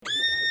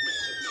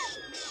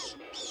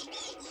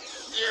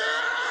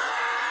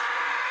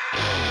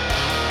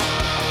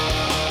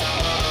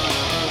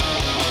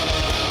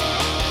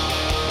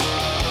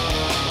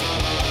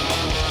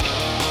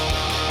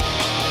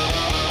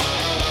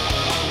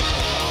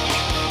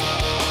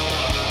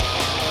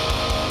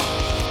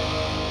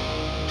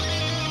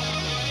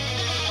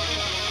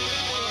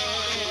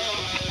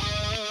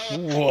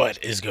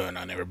What is going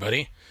on,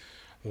 everybody?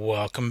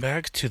 Welcome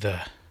back to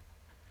that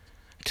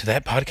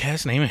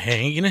podcast named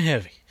Hanging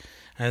Heavy.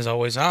 As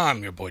always,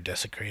 I'm your boy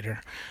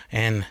Desecrator,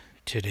 and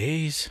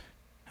today's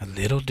a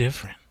little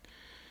different.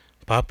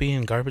 Poppy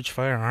and Garbage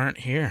Fire aren't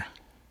here,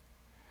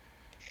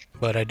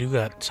 but I do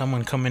got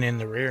someone coming in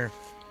the rear.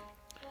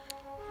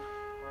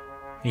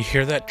 You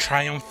hear that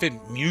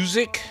triumphant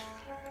music?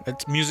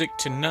 That's music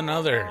to none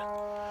other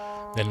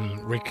than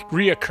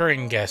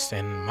reoccurring guest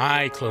and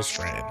my close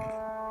friend,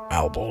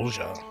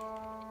 Albolja.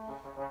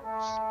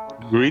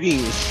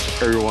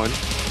 Greetings, everyone.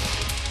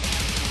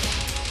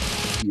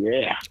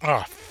 Yeah.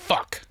 Oh,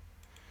 fuck.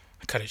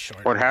 I cut it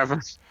short. What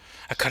happened?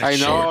 I cut it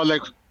short. I know,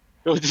 like,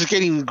 it was just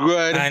getting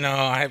good. I know.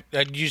 I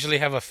usually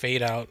have a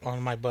fade out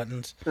on my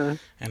buttons, and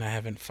I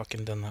haven't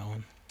fucking done that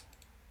one.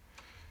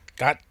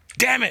 God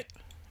damn it!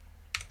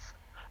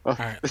 Oh, All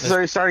right, this is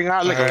already starting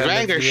out like a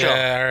banger show.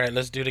 Yeah, all right,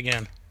 let's do it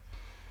again.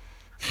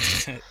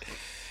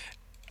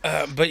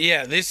 But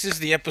yeah, this is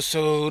the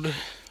episode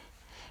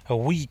a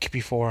week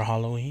before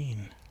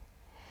Halloween.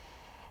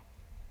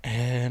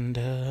 And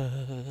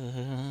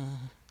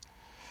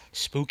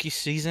spooky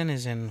season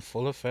is in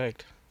full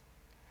effect.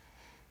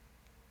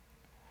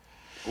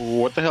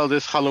 What the hell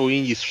this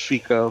Halloween you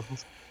speak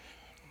of?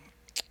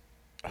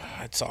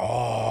 It's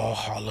All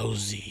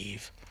Hallows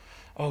Eve.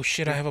 Oh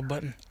shit, I have a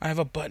button.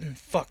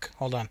 Fuck,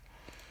 hold on.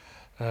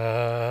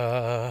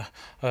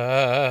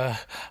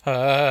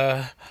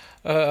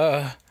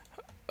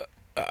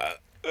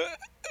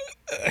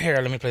 Here,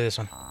 let me play this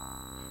one.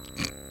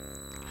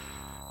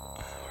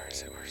 Where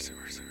is it?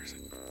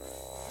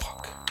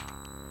 Fuck.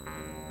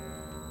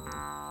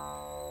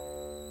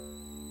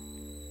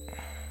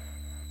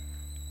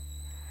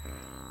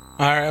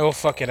 Alright, well,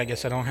 fuck it. I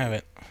guess I don't have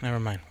it. Never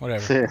mind.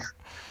 Whatever.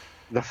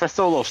 The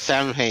Festival of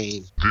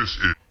Samhain.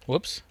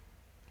 Whoops.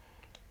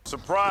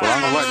 Surprise,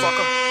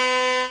 motherfucker.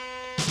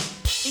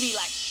 He be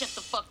like, shut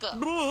the fuck up.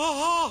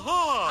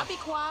 I be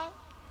quiet.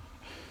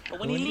 But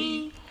when he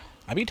leave,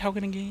 I be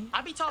talking again.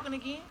 I be talking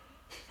again.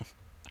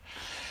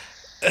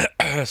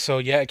 So,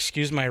 yeah,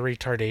 excuse my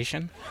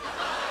retardation.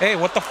 Hey,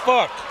 what the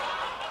fuck?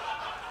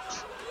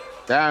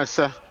 Yeah, it's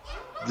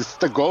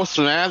the ghost,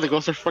 man. The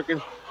ghosts are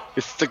fucking...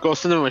 It's the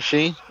ghost in the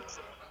machine.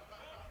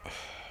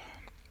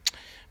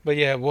 But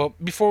yeah, well,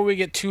 before we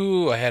get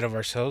too ahead of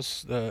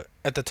ourselves,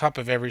 at the top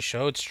of every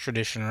show, it's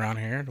tradition around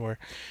here where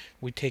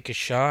we take a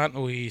shot,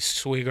 we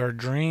swig our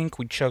drink,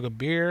 we chug a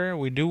beer,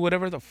 we do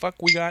whatever the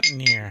fuck we got in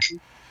here.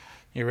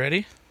 You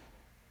ready?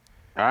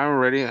 I'm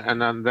ready,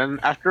 and then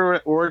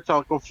afterwards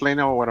I'll complain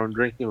about what I'm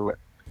drinking. But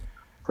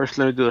first,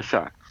 let me do the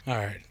shot. All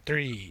right,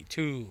 3,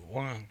 2,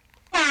 1.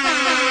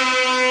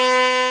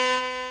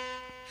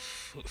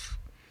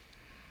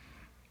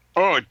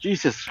 Oh,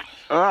 Jesus.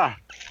 Ah.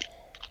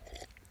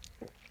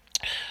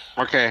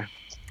 Okay.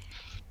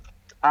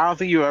 I don't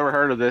think you ever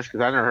heard of this,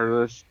 because I never heard of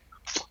this.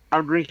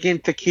 I'm drinking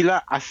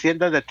tequila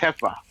Hacienda de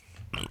Tepa.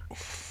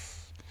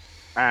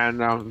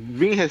 And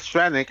being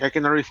Hispanic, I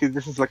can already see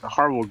this is like a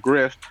horrible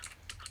grift.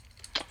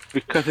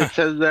 Because it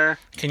says there...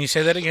 Can you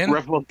say that again?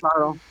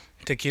 Reposado.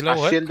 Tequila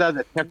what? Hacienda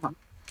de Tepa.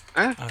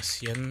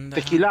 Hacienda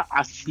Tequila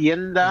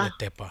Hacienda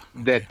de Tepa.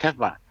 de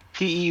Tepa.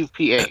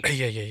 T-E-U-P-A.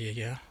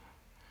 Yeah.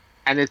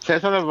 And it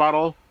says on the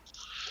bottle,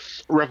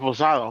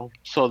 reposado.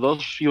 So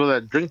those people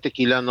that drink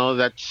tequila know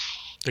that's...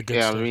 The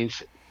good stuff. I mean,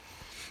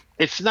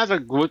 it's not a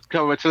good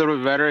cover. It's a little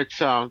bit better.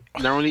 It's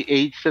normally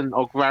aged in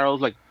oak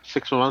barrels, like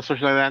 6 months or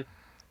something like that.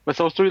 But it's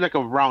supposed to be like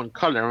a brown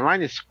color.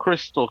 Mine is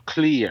crystal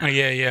clear.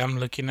 Yeah, I'm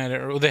looking at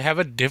it. They have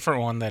a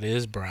different one that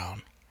is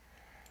brown.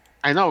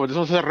 I know, but this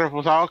one says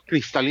reposado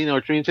cristalino,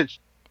 which means it's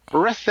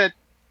rested,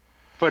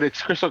 but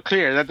it's crystal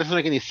clear. That doesn't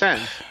make any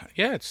sense.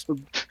 Yeah, it's...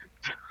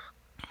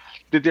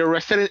 Did they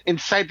rest it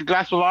inside the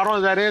glass bottle?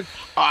 Is that it?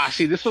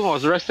 See, this one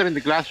was rested in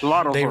the glass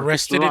bottle. They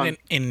rested it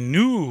in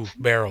new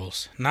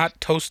barrels,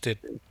 not toasted.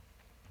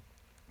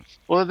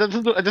 Well, it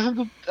doesn't do,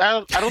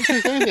 I don't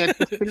think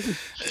anything.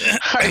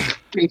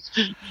 It's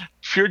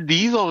pure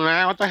diesel,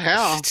 man. What the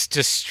hell? It's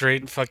just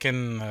straight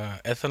fucking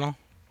ethanol.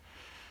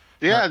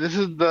 Yeah, this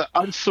is the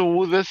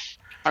unsmoothest.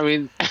 I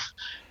mean,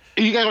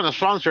 you guys want to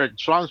sponsor it,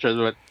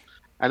 but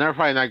I'm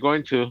probably not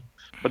going to.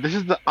 But this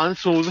is the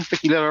unsmoothest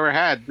tequila I've ever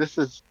had. This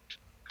is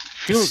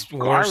it's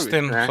worse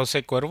than man.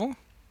 Jose Cuervo?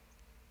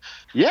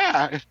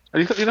 Yeah.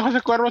 You know Jose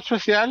Cuervo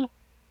Especial?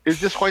 It's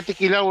just white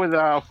tequila with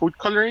food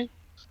coloring.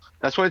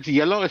 That's why it's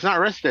yellow. It's not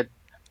rested.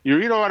 You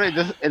read about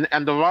it,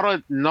 and the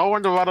bottle, nowhere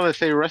in the bottle they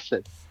say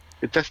rested.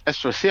 It says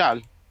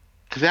Especial.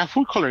 Because they have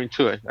food coloring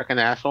to it, like an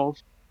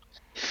assholes.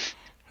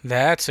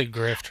 That's a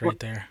grift right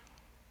there.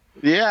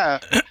 Yeah.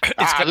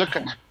 Look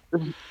at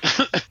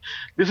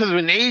this has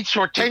been aged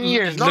for 10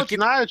 years. No, it's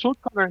not. It's food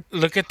coloring.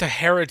 Look at the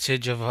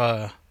heritage of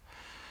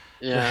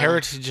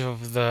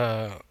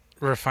the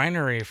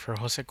refinery for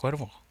Jose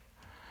Cuervo.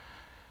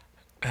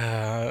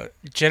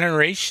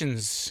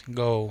 Generations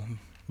go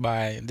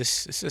by.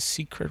 This is a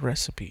secret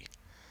recipe.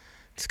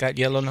 It's got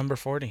yellow number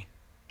 40.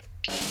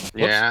 Whoops.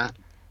 Yeah.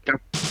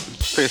 Got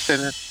piss in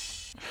it.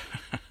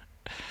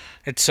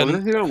 It's Well, this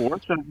is even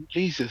worse, man.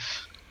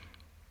 Jesus.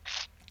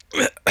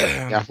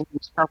 Yeah,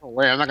 it's far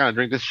away. I'm not gonna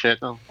drink this shit.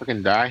 I'll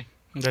fucking die.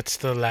 That's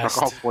the Alcohol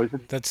last.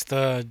 poison. That's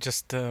the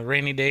just the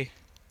rainy day.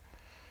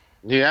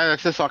 Yeah,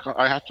 that's just alcohol.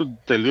 I have to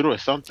dilute it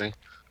with something.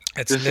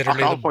 It's This is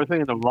literally alcohol the.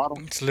 poisoning in the bottle.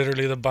 It's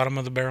literally the bottom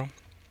of the barrel.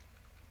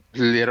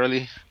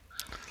 Literally.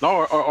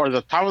 No, or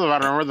the top of the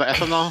bottle. Remember the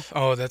ethanol?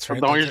 Oh, that's The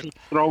right. one you just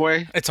throw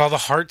away? It's all the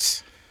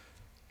hearts.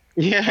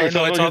 Yeah, Or it's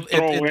no, all it's you all. just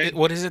throw away.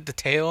 What is it? The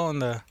tail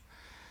and the.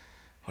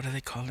 What do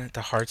they call it?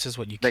 The hearts is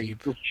what you Like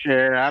keep. the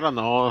share, I don't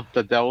know,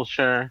 the devil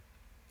share.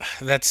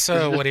 That's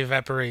what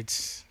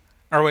evaporates.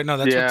 Or wait, no,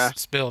 that's Yeah.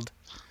 what's spilled.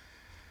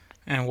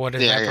 And what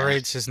Yeah,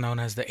 evaporates is known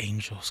as the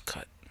angel's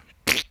cut.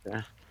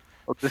 Yeah.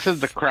 Well, this is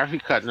the crappy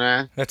cut,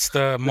 man. That's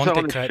the This monte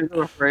one cut. should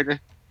have rated.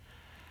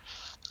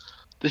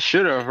 This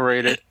should have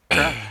rated.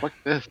 Crap, fuck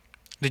this.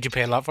 Did you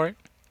pay a lot for it?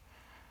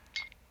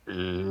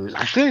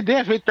 Actually, I did.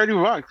 I paid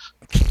 $30.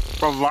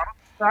 From bottom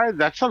side,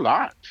 that's a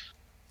lot.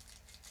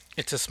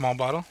 It's a small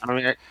bottle. I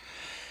mean,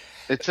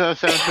 it's a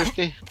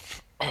 750.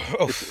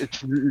 Oh,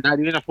 It's not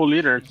even a full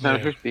liter. It's Yeah.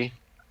 750.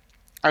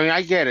 I mean,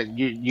 I get it.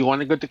 You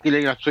want a good tequila,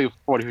 you have to pay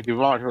 $40,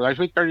 $50. But I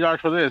paid $30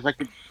 for this. I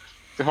could,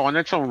 if I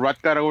wanted some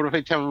Rutgers, I would have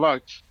paid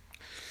 $10.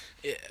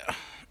 yeah.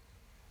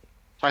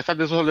 So I thought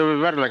this was a little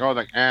bit better. Like, I was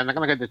like, I'm not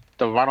gonna get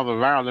the bottom of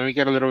the barrel. Let me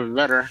get a little bit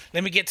better.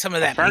 Let me get some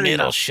of that Apparently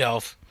middle not.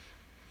 shelf.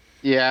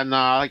 Yeah, no,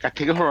 like I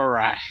take it for a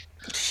ride.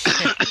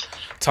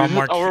 It's all This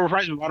is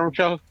overpriced bottom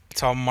shelf.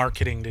 It's all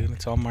marketing, dude.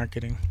 It's all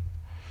marketing.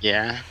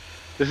 Yeah,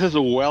 this is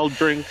a well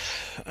drinks.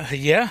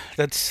 Yeah,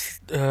 that's.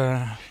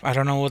 I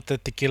don't know what the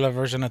tequila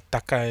version of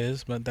Taka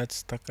is, but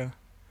that's Taka.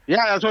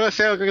 Yeah, that's what I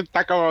say. Like,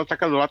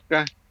 Taka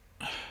vodka.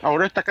 I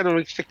ordered Taka to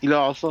mix tequila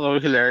also. That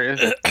was hilarious.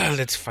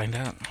 Let's find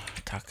out.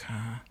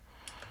 Taka.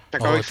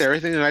 Taka Oh, makes it's-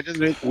 everything. And I just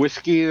make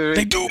whiskey.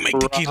 They do make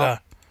rum.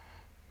 tequila.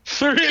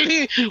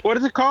 Really? What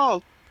is it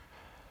called?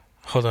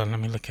 Hold on, let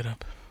me look it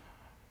up.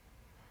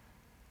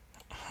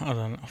 Hold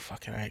on. Oh,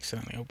 fuck it. I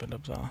accidentally opened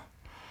up the.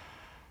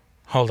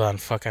 Hold on.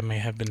 Fuck, I may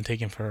have been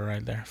taken for a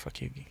ride there.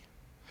 Fuck you.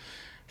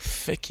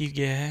 Fuck you,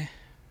 guy.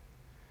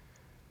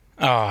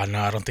 Oh, no,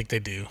 I don't think they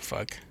do.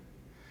 Fuck.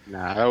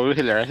 Nah, that was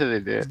hilarious if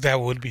they did. That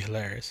would be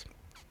hilarious.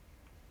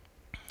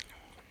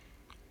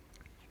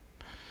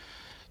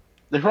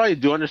 They probably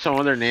do under some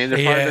other name. They're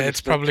Yeah, probably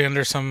it's probably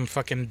under some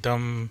fucking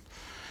dumb.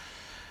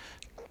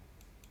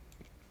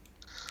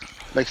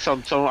 like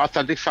some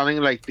authentic sounding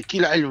like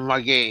tequila el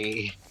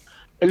maguey.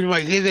 El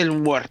maguey del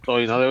muerto.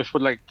 You know, they always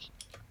put like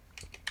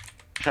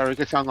try to make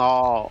it sound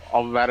all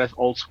badass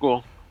old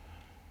school.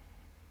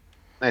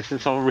 Nice in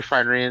some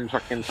refinery in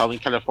fucking Southern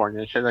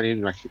California, shit not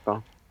even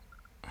Mexico.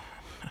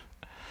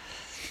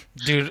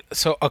 Dude,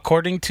 so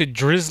according to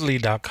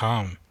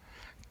drizzly.com,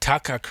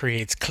 Taka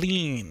creates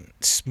clean,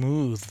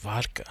 smooth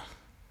vodka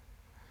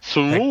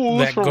Smooth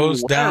that from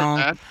goes where, down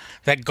man?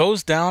 that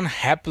goes down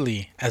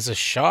happily as a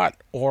shot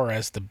or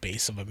as the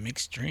base of a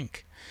mixed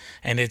drink.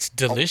 And its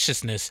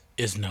deliciousness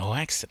is no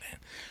accident.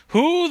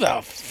 Who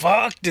the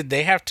fuck did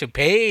they have to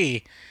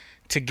pay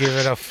to give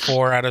it a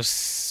 4 out of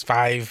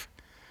 5?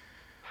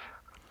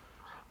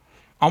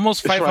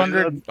 Almost It's right,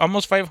 500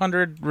 almost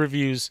 500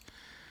 reviews,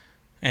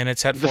 and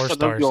it's at The 4 son of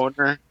stars. the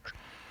owner.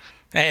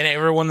 And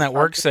everyone that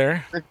works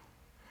there.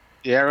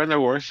 Yeah, when the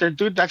worst there,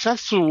 dude. That's not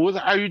smooth.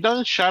 Are you done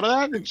a shot of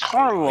that? It's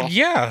horrible.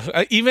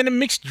 Yeah, even in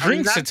mixed I mean,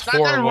 drinks, not- it's not that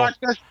horrible.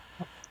 vodka-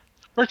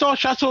 First of all,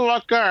 shots of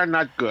vodka are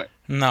not good.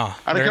 No,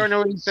 I don't they're- care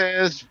what he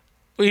says.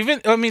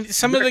 even I mean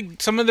some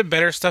of the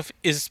better stuff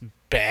is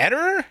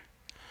better.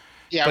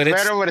 Yeah, But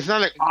it's- better, but it's not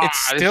like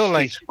it's this still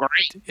like- tastes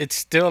great. It's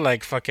still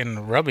like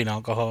fucking rubbing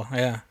alcohol.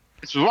 Yeah,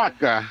 It's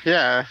vodka.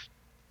 Yeah,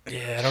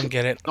 yeah, I don't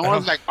get it. no I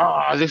one's don't-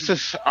 like, this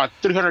is a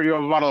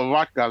 300-year-old bottle of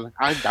vodka. Like,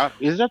 I doubt.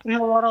 Is there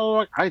 300 bottle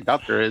of vodka? I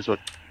doubt there is. But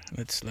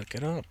Let's look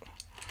it up.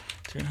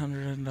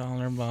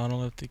 $300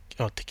 bottle of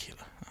tequila.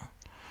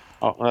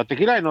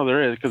 tequila, I know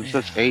there is because it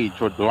says age.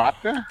 With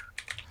vodka,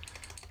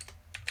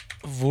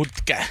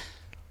 Vodka.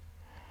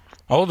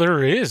 Oh,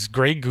 there is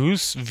Grey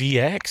Goose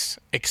VX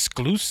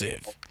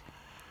exclusive.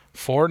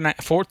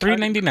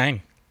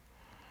 $3.99.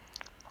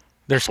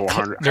 There's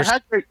 400. there's I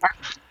had,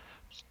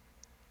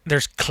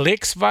 there's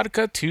Clicks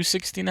vodka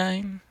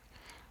 $2.69.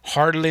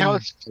 hell,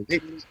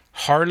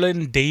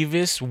 Harlan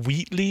Davis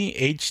Wheatley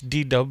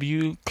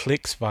HDW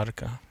Clicks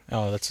vodka.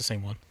 Oh, that's the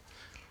same one.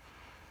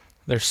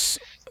 There's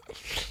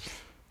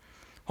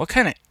what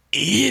kind of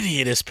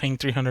idiot is paying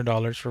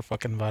 $300 for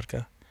fucking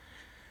vodka?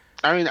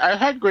 I mean, I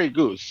had Grey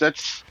Goose.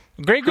 That's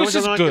Grey Goose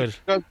is good.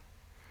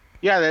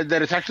 Yeah,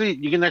 that it's actually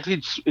you can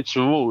actually it's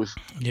smooth.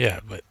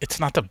 Yeah, but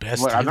it's not the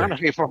best. But I'm not either.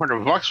 gonna pay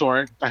 $400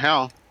 for it. The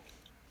hell.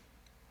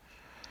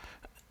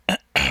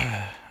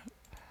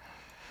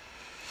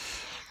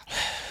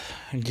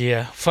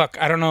 Yeah, fuck.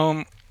 I don't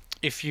know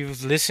if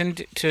you've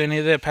listened to any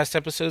of the past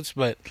episodes,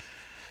 but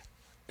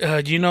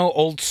do you know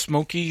Old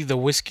Smoky, the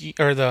whiskey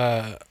or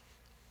the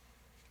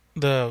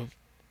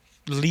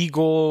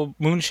legal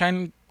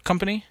moonshine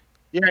company?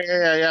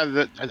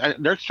 Yeah.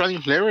 They're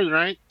selling flavors,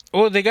 right?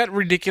 Oh, they got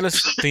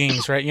ridiculous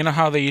things, right? You know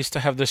how they used to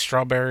have the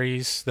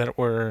strawberries that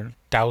were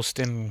doused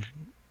in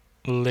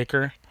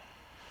liquor?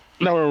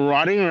 that were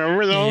rotting.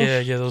 Remember those?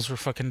 Yeah, those were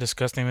fucking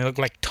disgusting. They look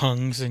like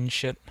tongues and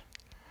shit.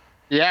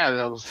 Yeah,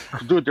 those.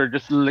 Dude, they're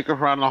just licking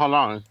around how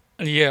long?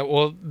 Yeah,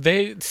 well,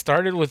 they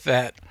started with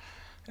that,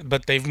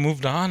 but they've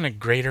moved on to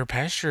greater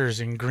pastures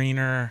and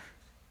greener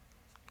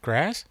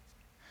grass.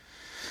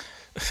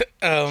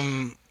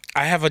 I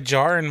have a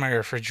jar in my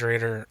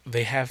refrigerator.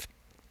 They have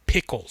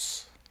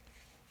pickles.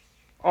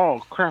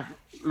 Oh crap!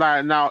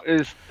 Like, now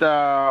is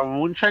the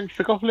moonshine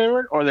pickle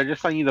flavored, or they're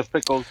just selling you the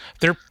pickles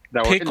They're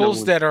that were in the pickles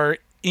moon? that are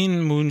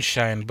in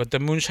moonshine, but the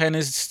moonshine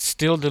is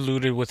still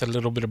diluted with a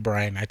little bit of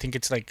brine. I think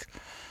it's like,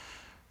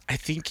 I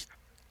think,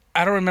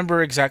 I don't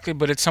remember exactly,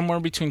 but it's somewhere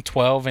between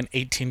 12 and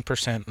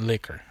 18%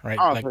 liquor, right?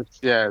 Oh, Like so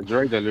it's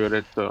very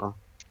diluted. So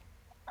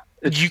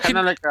it's you kind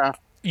of can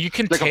you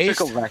can like a taste.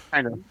 pickleback,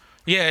 kind of.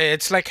 Yeah,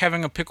 it's like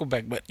having a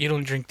pickleback, but you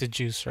don't drink the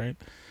juice, right?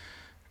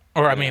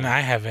 Or I mean, Yeah. I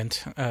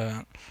haven't.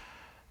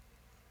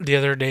 The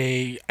other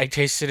day, I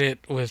tasted it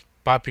with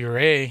Papi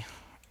Ray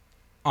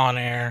on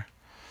air,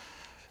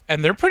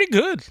 and they're pretty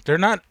good. They're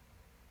not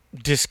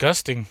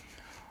disgusting.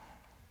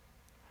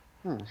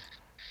 Hmm.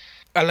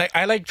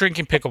 I like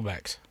drinking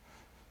picklebacks.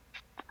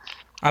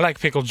 I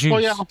like pickle juice.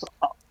 Well, yeah.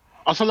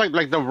 Also, like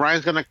the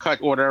brine's gonna cut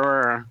Yeah,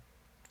 whatever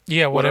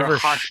whatever.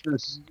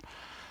 harshness,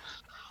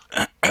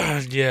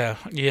 Yeah.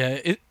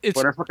 It's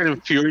whatever fucking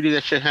impurity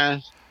that shit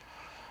has.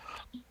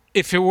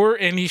 if it were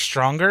any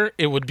stronger,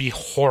 it would be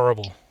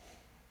horrible.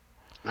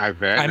 I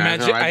bet. I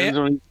imagine.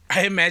 imagine.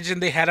 I imagine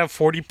they had a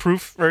 40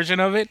 proof version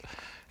of it,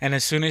 and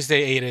as soon as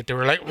they ate it, they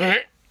were like,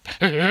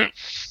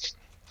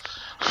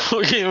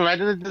 Okay,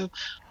 imagine it just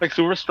like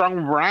super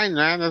strong brine,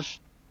 man.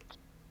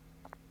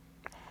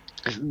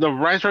 The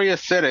brine's very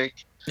acidic.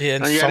 yeah,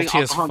 and And you're adding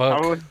salty as alcohol on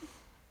top fuck. of it.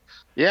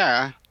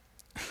 Yeah.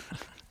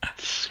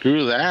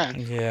 Screw that.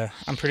 Yeah,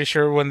 I'm pretty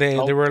sure when they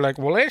were like,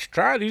 well, let's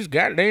try these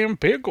goddamn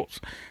pickles.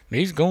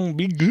 These gonna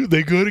be good.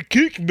 They got a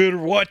kick. You better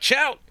watch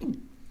out.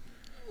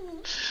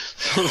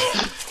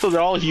 So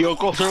they're all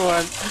yokels or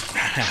what?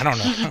 I don't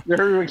know.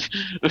 They're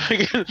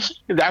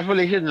the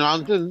Appalachian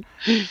Mountain.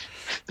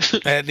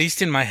 At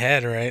least in my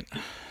head, right?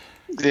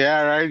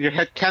 Yeah, right. Your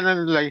head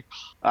cannon like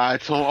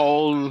it's some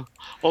old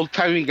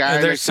timey guy.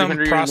 There's like some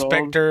 300 years old.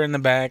 prospector in the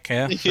back.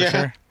 Yeah, for Yeah.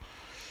 sure.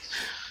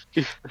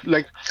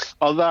 Like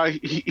although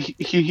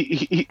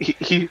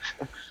he's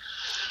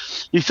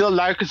still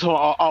alive because of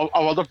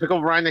all the pickle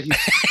brine that he's.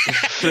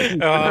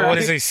 What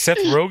is he, Seth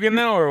Rogen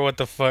now, or what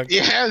the fuck?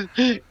 Yeah,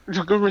 it's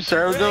a good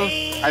reserve though.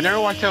 I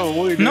never watched that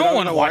movie. Dude. No I one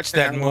wanna watched watch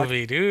that it.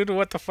 movie, dude.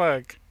 What the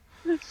fuck?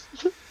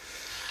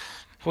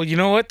 Well, you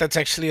know what? That's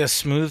actually a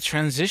smooth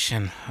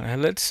transition.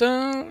 Let's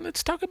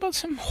talk about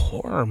some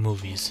horror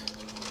movies.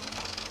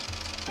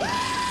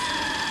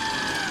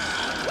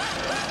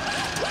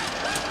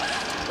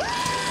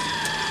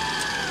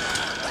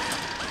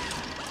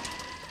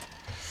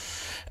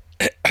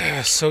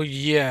 So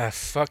yeah,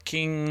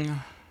 fucking.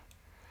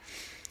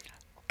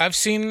 I've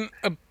seen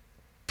a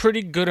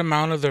pretty good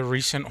amount of the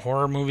recent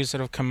horror movies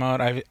that have come out.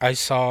 I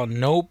saw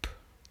Nope.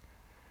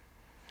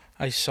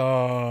 I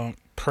saw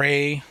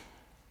Prey.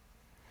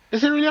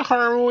 Is it really a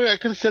horror movie? I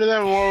consider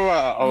that more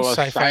of a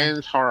Sci-fi.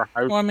 science horror.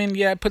 Well, I mean,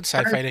 yeah, I put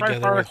sci-fi Sci-fi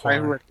together with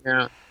horror.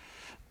 Yeah.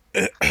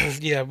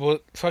 Yeah, well,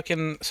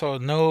 fucking. So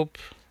Nope,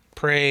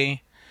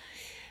 Prey.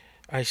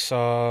 I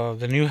saw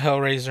the new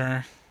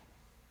Hellraiser.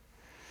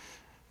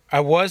 I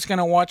was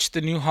gonna watch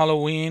the new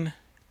Halloween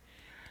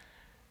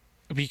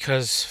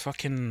because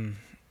fucking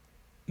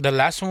the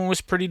last one was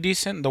pretty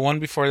decent. The one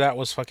before that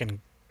was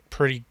fucking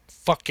pretty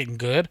fucking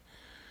good.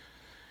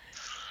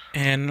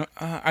 And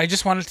I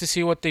just wanted to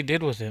see what they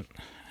did with it.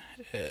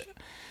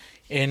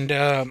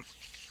 And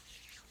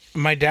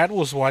my dad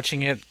was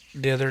watching it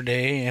the other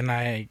day, and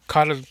I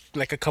caught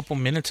like a couple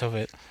minutes of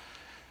it.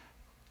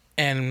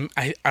 And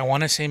I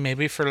want to say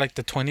maybe for like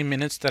the 20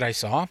 minutes that I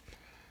saw,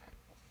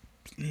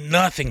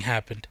 nothing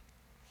happened.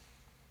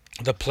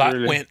 The plot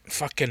Really? went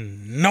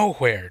fucking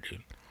nowhere,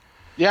 dude.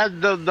 Yeah,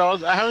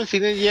 those I haven't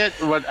seen it yet,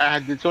 but I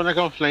did want to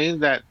complain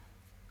that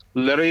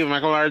literally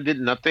Michael Myers did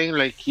nothing.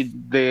 Like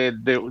they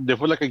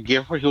put like a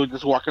gif where he was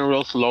just walking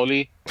real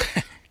slowly.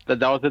 that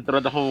was it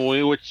throughout the whole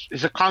movie, which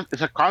is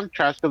it's a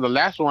contrast to the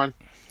last one.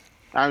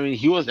 I mean,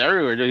 he was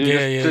everywhere. He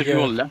Yeah, just yeah.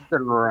 people left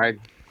and right.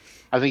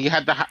 I think he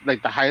had the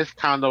highest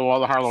count of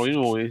all the Halloween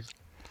movies.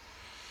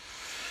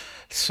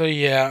 So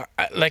yeah,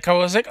 I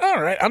was like,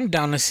 all right, I'm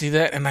down to see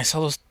that. And I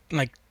saw those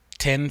like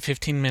 10,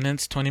 15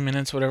 minutes, 20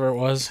 minutes, whatever it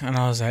was. And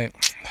I was like,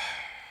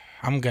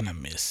 I'm going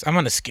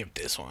to skip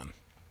this one.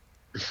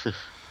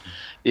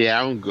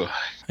 Yeah, I'm good.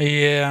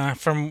 Yeah,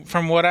 from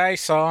what I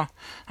saw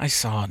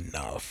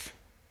enough.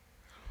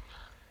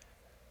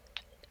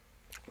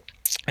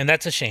 And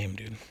that's a shame,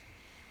 dude.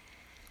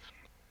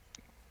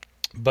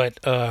 But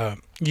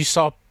you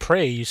saw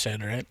Prey, you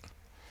said, right?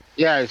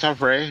 Yeah, it's not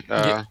Prey.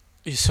 Yeah.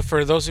 So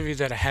for those of you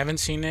that haven't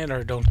seen it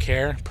or don't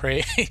care,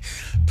 Prey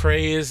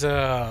is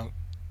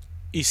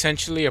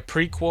essentially a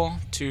prequel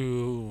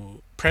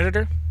to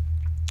Predator,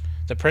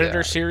 the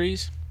Predator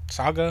series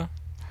saga.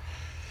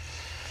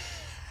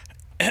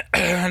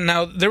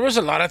 Now there was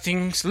a lot of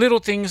things, little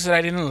things that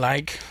I didn't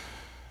like,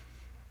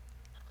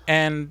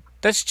 and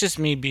That's just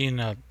me being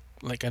a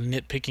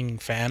nitpicking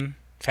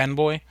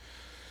fanboy.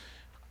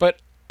 But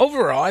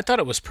overall, I thought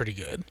it was pretty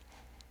good.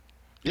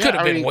 Yeah, Could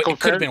have I been mean, it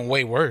could have been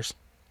way worse.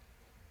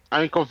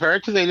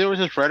 compared to the Alien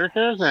vs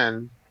Predators,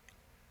 and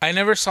I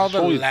never saw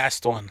the Holy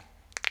last fuck. one.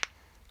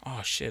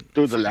 Oh shit!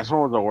 dude, the last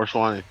one was the worst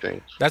one, I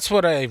think. That's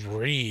what I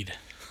read.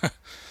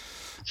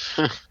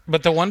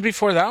 But the one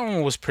before that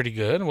one was pretty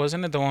good,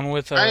 wasn't it? The one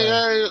with It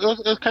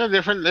was kind of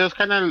different. It was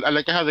kind of, I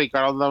like how they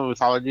got all the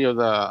mythology of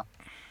the,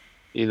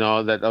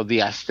 that of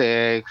the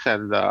Aztecs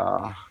and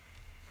the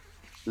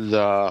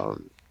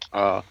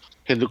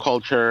Hindu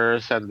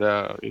cultures and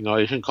the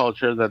Asian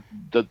culture that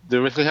they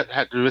basically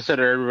had to visit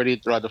everybody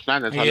throughout the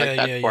planet. So I like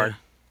that part.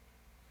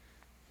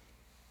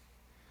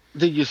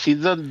 Did you see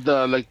the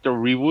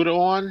reboot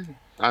one?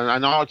 I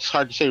know it's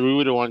hard to say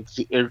reboot one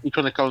because each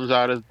one that comes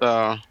out is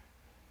the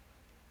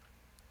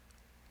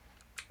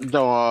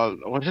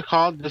what's it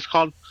called? It's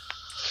called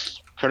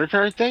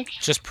Predator, I think.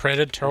 Just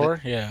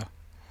Predator, yeah.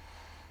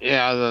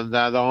 Yeah,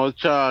 the one with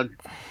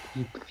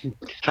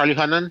Charlie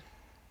Hunnam,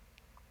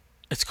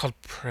 It's called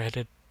The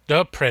Predator.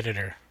 the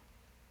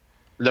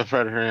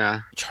Predator.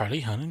 Yeah,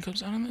 Charlie Hunnam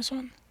comes out on this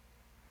one.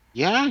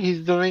 yeah,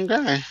 he's the main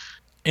guy.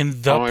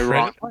 In The Am I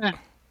wrong? Predator.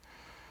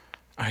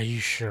 Are you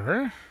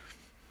sure?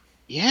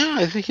 Yeah,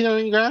 I think he's the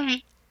main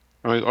guy.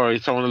 Or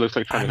he's someone that looks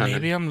like Charlie Hunnam.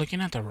 Maybe I'm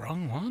looking at the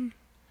wrong one.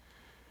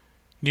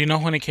 Do you know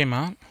when it came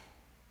out?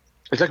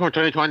 It's like from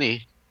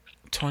 2020,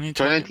 2020.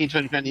 2019,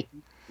 2020,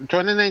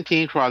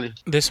 2019 probably.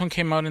 This one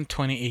came out in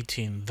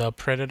 2018. The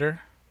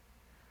Predator.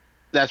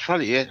 That's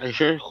probably it. Are you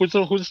sure? Who's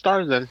the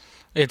star then?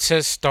 It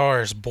says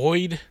stars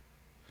Boyd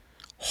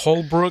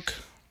Holbrook,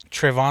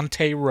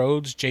 Trevante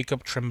Rhodes,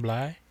 Jacob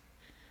Tremblay.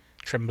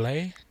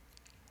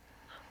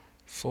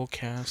 Full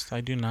cast.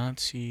 I do not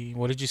see.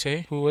 What did you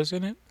say? Who was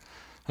in it?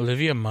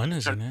 Olivia Munn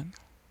is in it.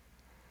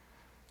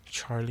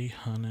 Charlie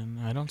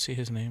Hunnam. I don't see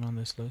his name on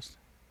this list.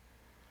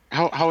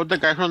 How would the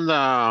guy from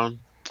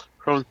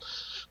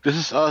This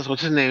Is Us?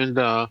 What's his name?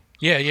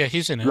 Yeah,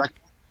 he's in it. Black-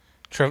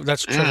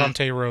 That's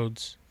Trevante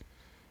Rhodes.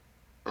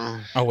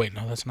 Oh wait,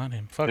 no, that's not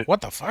him. Fuck. What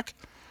the fuck?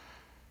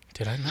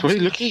 Did I not? What are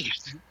you looking?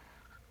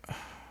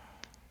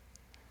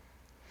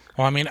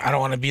 Well, I mean, I don't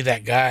want to be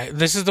that guy.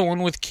 This is the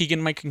one with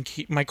Keegan Michael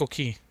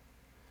Key.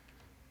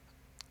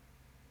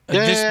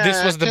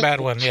 This was the bad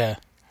one. Yeah.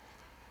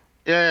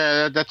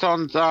 Yeah, that's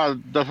on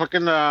the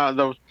fucking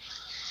the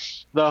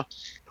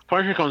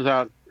Punisher comes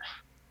out.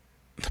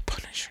 The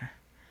Punisher.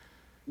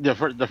 The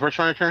first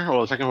Punisher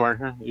or the second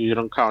Punisher? You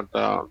don't count.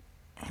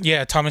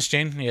 Yeah, Thomas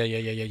Jane. Yeah.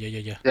 Yeah,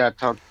 It's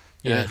Thomas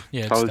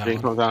that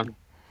Jane one. comes out.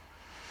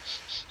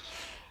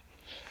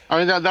 I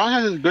mean, that one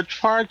has its good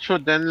parts,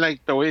 but then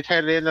like the way it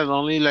tied it in, that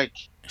only like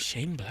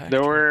Shane Black. they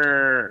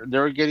were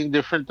getting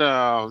different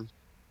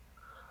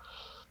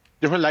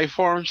life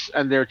forms,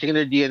 and they were taking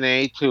their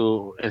DNA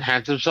to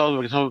enhance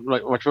themselves, become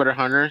like much better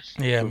hunters.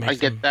 Yeah, I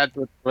get that,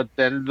 but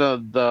then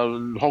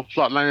the whole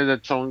plot line is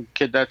that some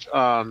kid that's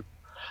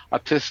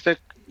autistic,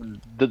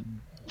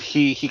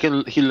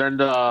 he learned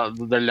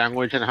their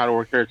language and how to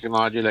work their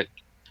technology like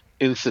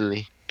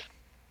instantly.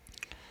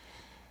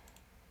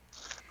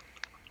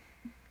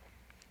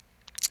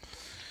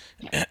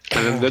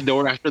 And then they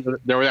were after the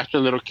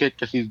little kid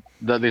because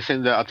they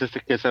think the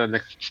autistic kid's at the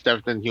next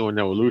step in human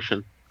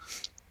evolution.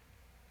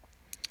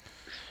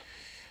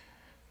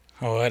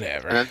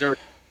 Whatever. And then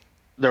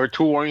there were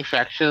two warring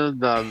factions.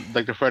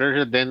 The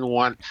Predator didn't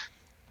want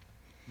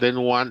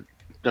them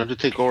to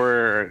take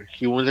over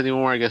humans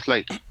anymore. I guess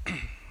like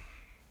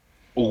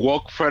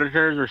woke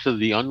predators versus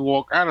the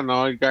unwoke. I don't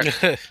know. It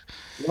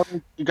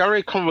got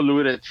very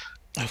convoluted.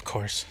 Of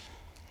course.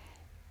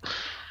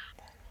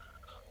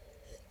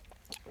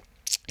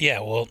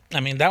 Yeah, well,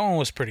 I mean, that one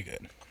was pretty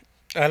good.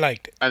 I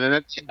liked it. And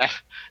then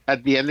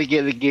at the end, they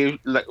gave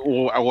like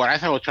what I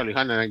thought was Charlie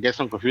Hunnam. I guess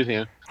I'm confusing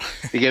him.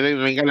 They gave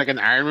him like an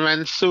Iron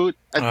Man suit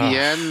at the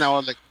end. And I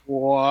was like,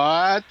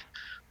 what?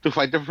 To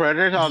fight the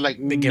Predators? I was like,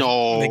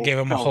 no. They gave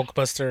him a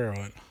Hulkbuster or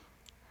what?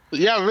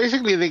 Yeah,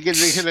 basically they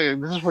said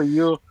like, this is for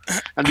you,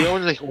 and they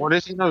was like, what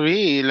is it gonna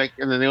be like?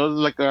 And then it was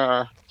like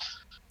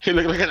he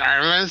looked like an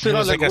Iron Man suit. It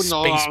was like a oh,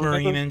 space no.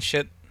 marine and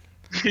shit.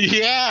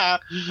 Yeah.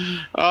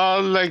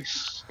 Like.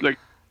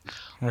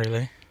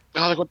 Really? I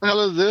was like, what the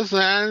hell is this,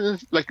 man?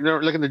 It's like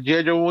they're like in the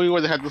G.I. Joe movie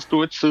where they had the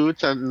Stewart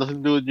suits and nothing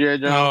to do with G.I.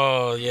 Joe.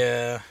 Oh,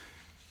 yeah.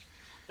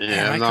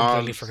 Yeah, Man, I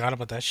completely forgot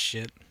about that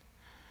shit.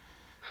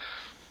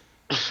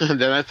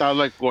 And then I thought,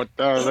 like, what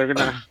they're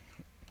gonna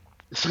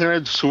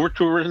sewer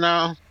tours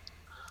now?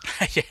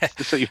 Yeah.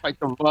 So you fight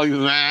the bugs,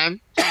 man.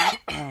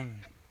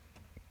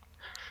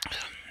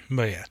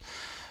 But yeah.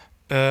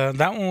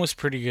 That one was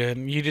pretty good.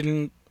 You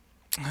didn't...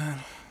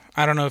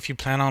 I don't know if you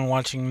plan on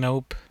watching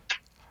Nope.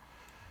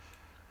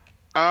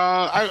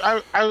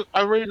 I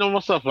already know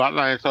most of the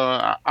plotline, so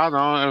I don't know.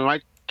 I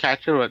might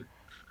catch it, but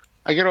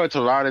I get what it's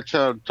about. It's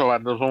there's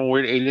one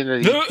weird alien that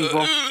eats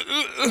people.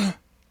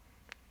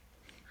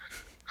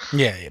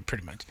 Yeah,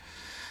 pretty much.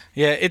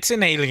 Yeah, it's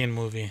an alien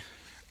movie,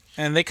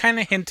 and they kind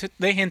of hint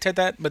at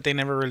that, but they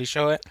never really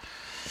show it.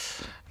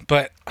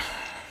 But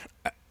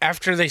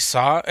after they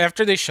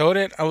showed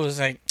it, I was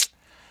like,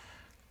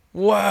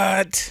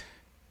 what?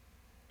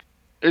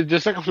 It's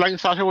just like a flying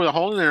saucer with a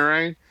hole in it,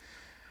 right?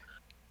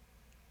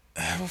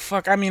 Oh,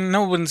 fuck. I mean,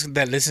 no one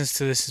that listens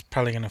to this is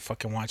probably gonna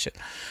fucking watch it,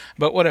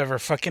 but whatever.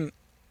 Fucking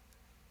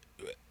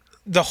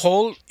the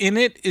hole in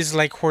it is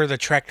like where the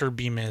tractor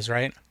beam is,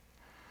 right?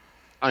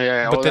 Oh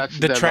yeah, But well, that's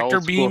the tractor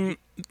old school. beam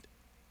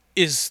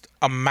is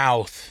a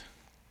mouth,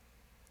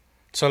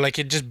 so like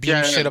it just beams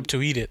Yeah, shit up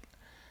to eat it.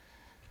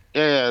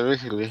 Yeah,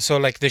 basically. So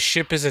like the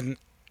ship is an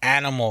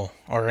animal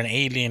or an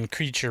alien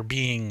creature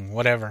being,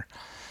 whatever.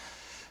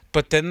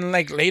 But then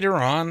like later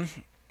on,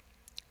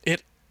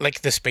 it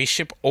like the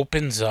spaceship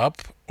opens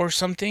up or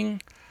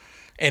something,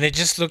 and it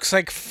just looks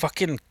like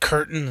fucking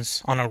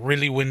curtains on a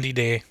really windy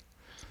day.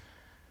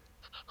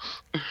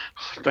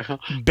 What the hell?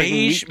 Like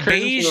Beige, meat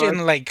curtains, beige,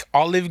 and like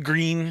olive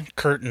green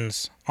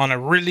curtains on a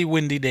really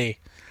windy day.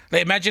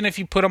 Like imagine if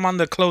you put them on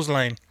the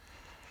clothesline,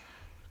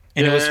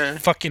 and it Yeah.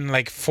 was fucking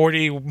like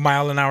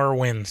 40-mile-an-hour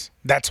winds.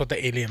 That's what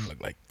the alien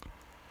looked like.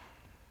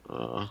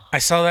 I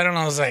saw that and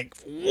I was like,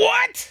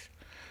 what?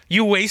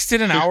 You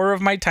wasted an hour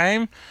of my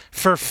time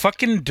for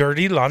fucking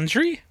dirty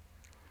laundry?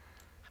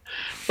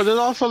 But then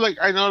also, like,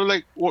 I know,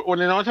 like, when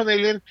they know it's an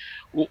alien,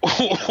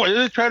 why do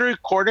they try to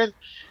record it?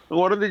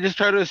 Why don't they just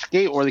try to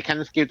escape, or they can't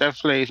escape that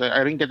place? Like,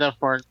 I didn't get that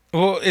part.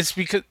 Well, it's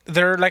because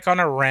they're like on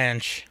a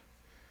ranch.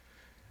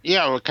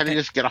 Yeah, well, can they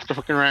just get off the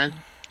fucking ranch?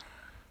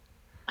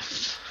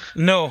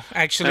 No,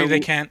 actually they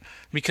And- can't,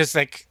 because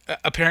like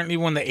apparently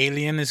when the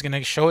alien is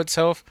gonna show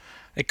itself,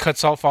 it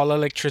cuts off all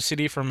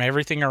electricity from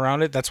everything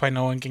around it. That's why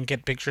no one can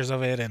get pictures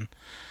of it and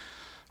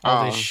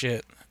all this Oh.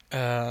 shit.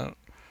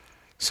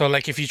 So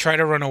like if you try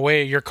to run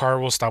away, your car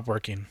will stop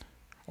working.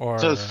 Or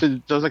So it's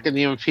like an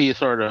EMP,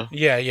 sort of.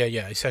 yeah,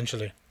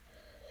 essentially.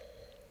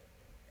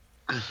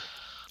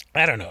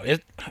 I don't know.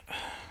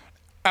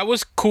 I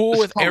was cool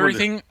with covered.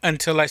 everything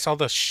until I saw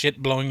the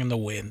shit blowing in the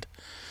wind.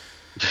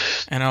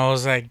 And I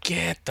was like,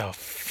 get the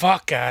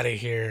fuck out of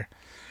here.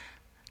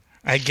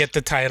 I get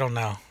the title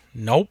now.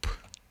 Nope.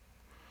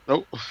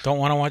 Nope. Don't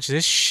want to watch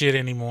this shit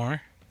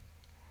anymore.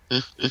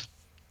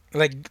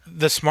 Like,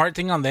 the smart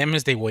thing on them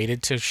is they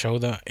waited to show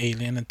the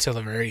alien until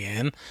the very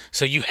end.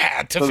 So you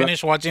had to So that-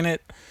 finish watching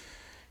it.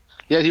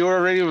 Yeah, you were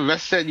already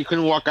invested. You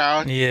couldn't walk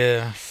out.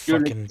 Yeah, You were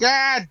fucking like,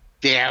 God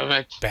damn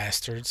it.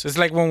 bastards. It's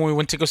like when we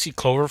went to go see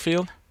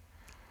Cloverfield.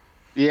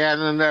 Yeah,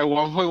 and then at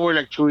one point we're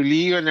like, should we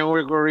leave? And then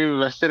we're already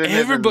invested in it.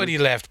 Everybody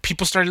left.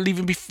 People started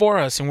leaving before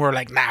us, and we're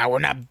like, nah, we're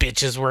not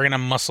bitches. We're gonna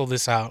muscle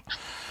this out.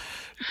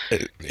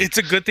 It's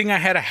a good thing I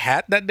had a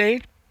hat that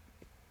day,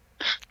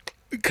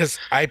 because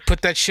I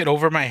put that shit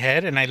over my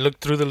head and I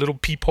looked through the little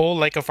peephole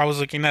like if I was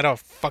looking at a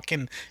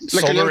fucking Like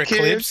a solar little kid?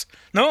 eclipse.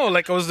 No,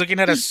 like I was looking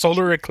at a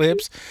solar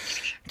eclipse,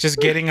 just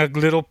getting a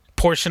little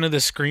portion of the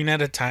screen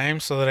at a time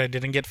so that I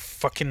didn't get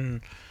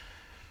fucking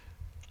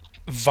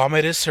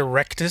vomitus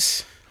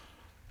erectus.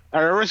 I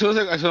remember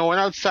so, so I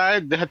went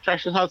outside. They had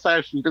trash cans outside. I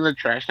was in the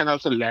trash can. That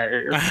was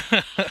hilarious.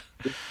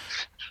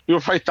 You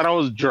probably thought I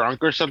was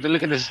drunk or something.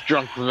 Look at this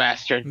drunk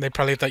bastard. They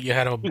probably thought you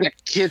had a. Look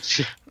at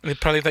kids. They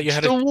probably thought you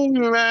had Still a.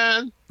 moving,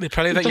 man. They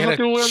probably thought It's you a had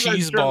fucking a wheel that's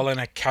cheese drunk. ball and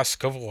a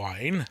cask of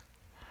wine.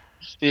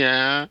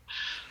 Yeah.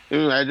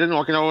 Imagine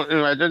walking out.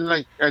 Imagine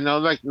like I know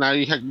like now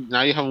you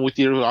have with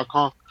your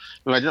alcohol.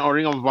 Imagine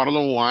ordering a bottle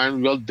of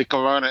wine, real dick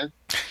about it.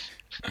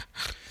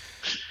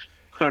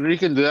 I know you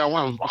can do that.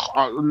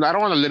 I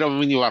don't want a little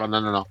mini bottle.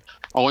 No.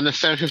 I want a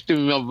 750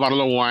 ml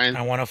bottle of wine.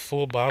 I want a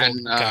full bottle.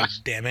 And, God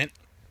damn it!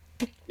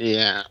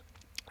 Yeah.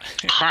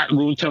 Hot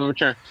room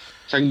temperature,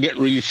 so I can get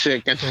really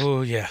sick. And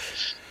Oh yeah,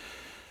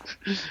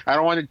 I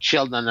don't want it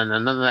chilled. No,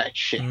 none of that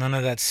shit. none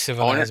of that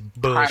civilized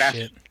it hot ass.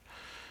 bullshit.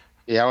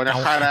 Yeah, I want a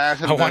hot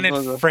ass. I want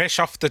it fresh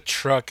off the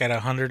truck at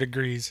 100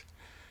 degrees.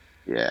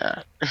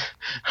 Yeah.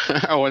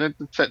 I wanted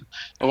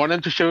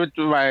to show it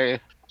to my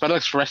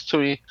FedEx rest to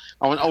me.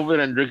 I went over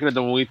and drink it at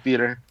the movie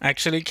theater.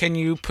 Actually, can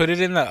you put it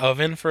in the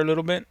oven for a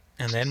little bit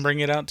and then bring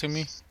it out to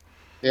me?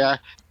 Yeah.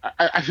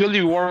 I feel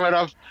you warm it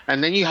up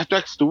and then you have to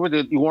act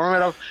stupid. You warm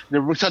it up and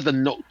it brings out the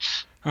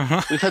notes.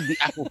 Uh-huh. Brings out the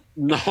apple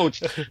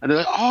notes. And they're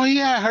like, oh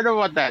yeah, I heard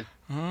about that.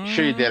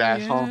 Sure you did,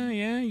 asshole.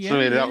 Yeah. So I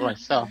made it up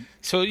myself.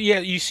 So yeah,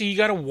 you see, you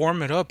gotta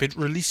warm it up. It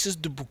releases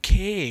the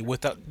bouquet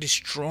without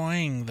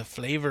destroying the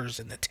flavors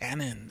and the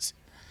tannins.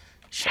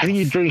 How do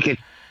you drink it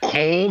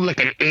cold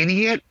like an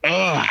idiot?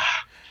 Ugh.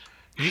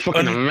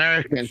 Fucking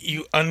American.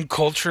 You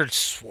uncultured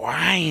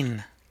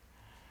swine.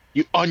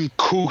 You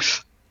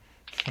uncouth.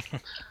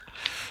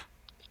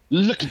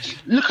 Look at you.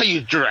 Look how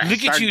you dress. Look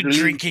at you Start laying-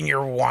 drinking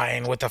your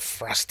wine with a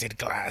frosted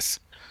glass.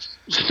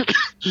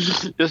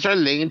 Just start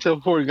laying to the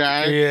poor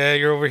guy. Yeah,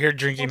 you're over here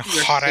drinking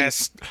You're hot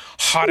ass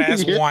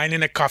Yeah. wine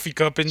in a coffee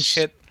cup and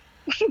shit.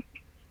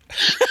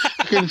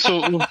 Fucking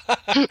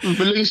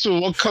feeling so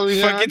what coming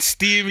Fucking out.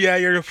 steam, yeah,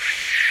 you're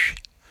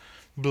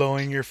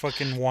blowing your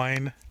fucking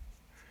wine.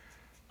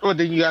 But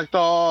then you act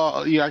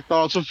all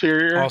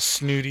superior. All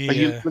snooty, Like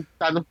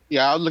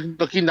yeah. I was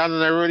looking down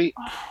on everybody.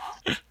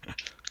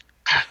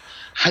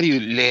 How do you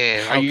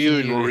live? How Are you can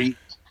even you- read?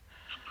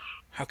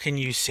 How can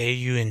you say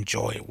you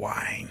enjoy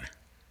wine?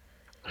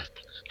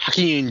 How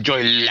can you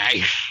enjoy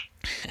life?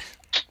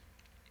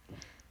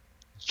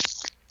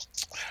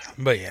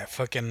 But yeah,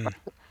 fucking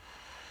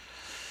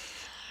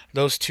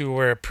those two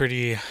were a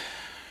pretty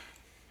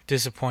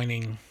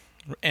disappointing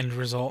end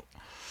result.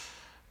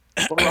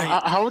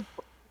 Well, how would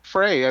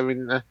Frey? I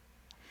mean, I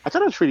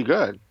thought it was pretty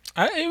good.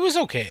 It was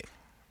okay.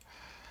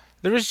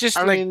 There was just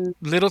I like mean-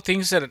 little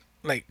things that,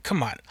 like,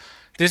 come on,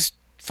 this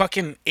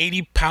fucking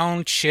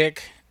 80-pound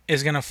chick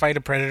is gonna fight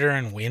a predator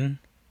and win.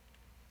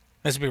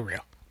 Let's be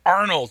real.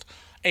 Arnold,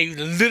 a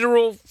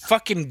literal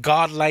fucking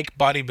godlike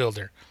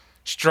bodybuilder,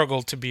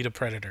 struggled to beat a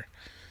predator,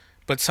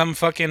 but some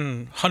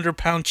fucking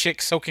 100-pound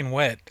chick soaking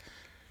wet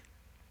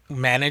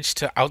managed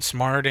to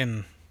outsmart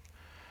and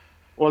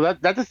Well,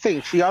 that's the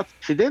thing.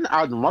 She didn't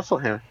out-muscle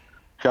him.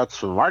 She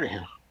outsmarted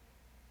him.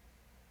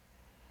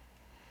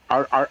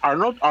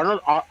 Arnold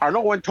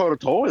went toe to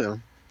toe with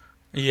him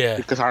yeah.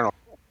 because Arnold.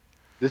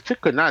 This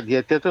chick could not.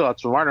 Yet they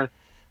outsmarted him.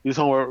 You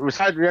somewhere.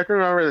 Besides, you have to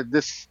remember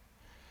that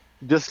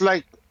just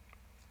like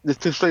this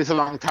took place a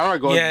long time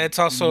ago. Yeah, it's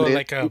also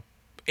like a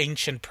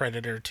ancient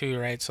predator too,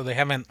 right? So they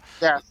haven't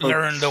so-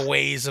 learned the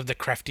ways of the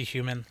crafty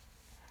human.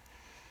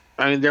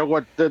 I mean,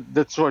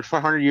 that's what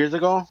 500 years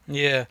ago.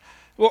 Yeah.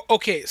 Well,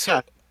 okay,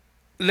 so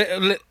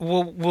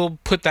we'll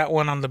put that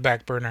one on the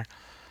back burner.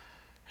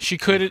 She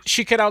could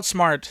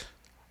outsmart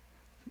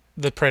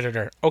the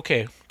predator.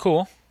 Okay,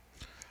 cool.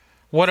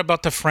 What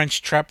about the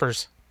French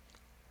trappers?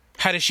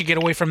 How did she get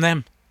away from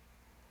them?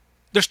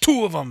 There's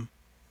two of them.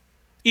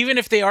 Even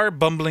if they are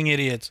bumbling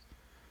idiots.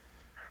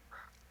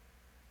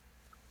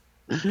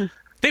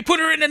 They put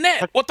her in the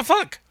net. What the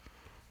fuck?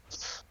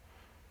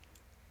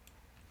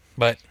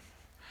 But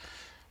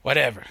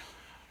whatever.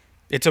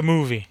 It's a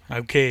movie.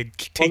 Okay,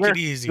 take it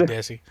easy,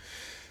 Desi.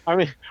 I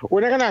mean,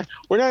 we're not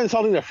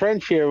insulting the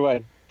French here,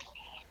 but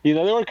they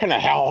were kind of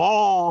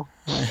hell.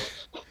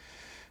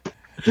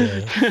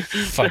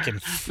 Fucking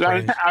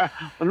French.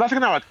 I'm not talking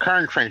about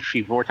current French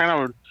people. We're talking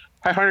about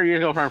 500 years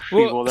ago French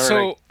people. Well,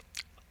 so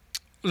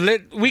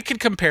we could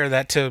compare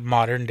that to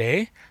modern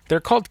day. They're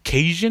called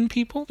Cajun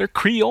people. They're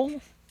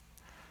Creole.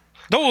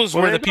 Those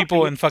were the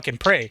people in fucking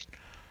Prey.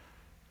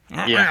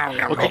 Yeah.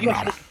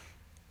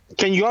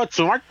 Can you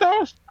outsmart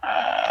those?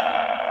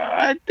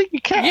 I think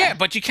you can. Yeah,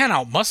 but you can't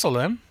outmuscle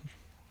them.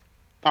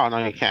 Oh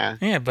no, you can.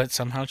 Yeah, but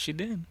somehow she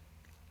did.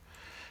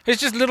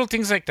 It's just little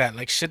things like that,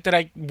 like shit that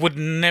I would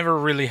never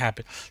really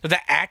happen. The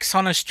axe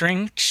on a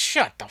string.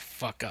 Shut the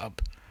fuck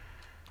up.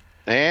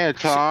 Yeah,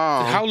 it's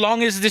all. How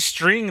long is this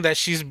string that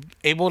she's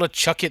able to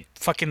chuck it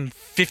fucking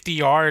 50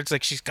 yards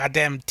like she's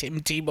goddamn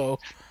Tim Tebow?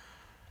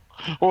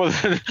 Well,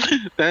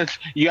 that's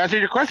you answered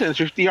your question. It's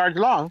 50 yards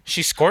long.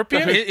 She's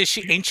Scorpion? Is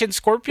she ancient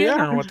Scorpion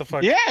or what the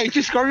fuck? Yeah, it's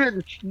just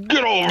Scorpion.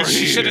 Get over here.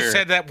 She should have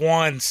said that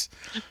once.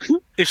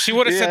 If she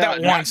would have said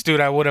that once,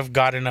 dude, I would have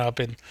gotten up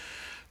and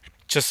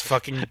just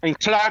fucking... And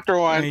clapped her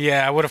one.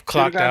 Yeah, I would have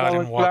clocked got out that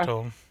and one walked clap.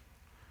 home.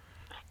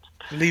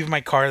 Leave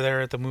my car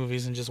there at the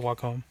movies and just walk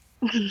home.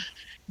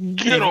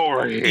 Get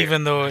over here.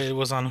 Even though it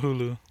was on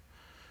Hulu.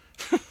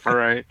 All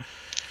right.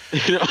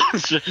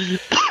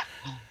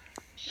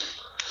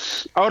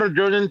 I would have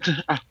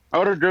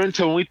driven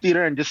to a movie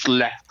theater and just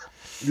left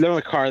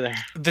my car there.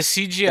 The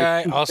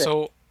CGI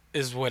also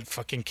is what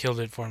fucking killed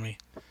it for me.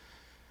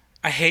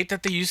 I hate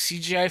that they use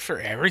CGI for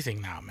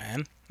everything now,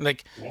 man.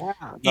 Like, Yeah.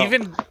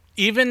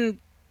 even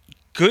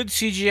good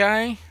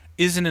CGI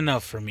isn't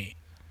enough for me.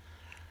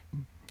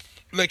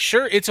 Like,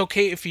 sure, it's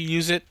okay if you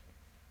use it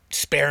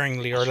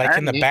sparingly or like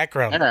in the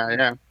background.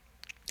 Yeah.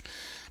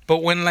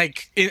 But when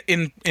like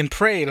in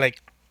Prey,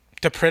 like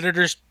the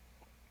Predator's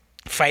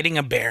fighting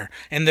a bear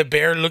and the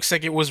bear looks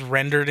like it was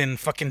rendered in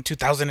fucking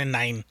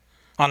 2009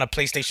 on a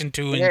PlayStation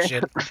 2 and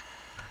shit.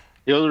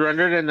 It was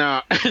rendered in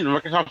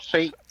Microsoft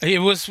Paint. It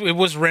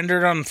was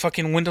rendered on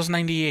fucking Windows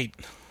 98.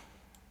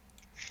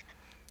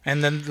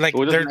 And then like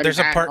there's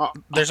a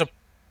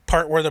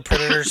part where the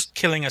Predator's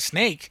killing a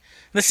snake.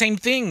 The same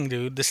thing,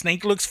 dude. The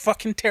snake looks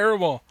fucking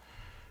terrible.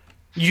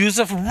 Use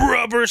a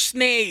rubber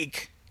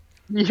snake.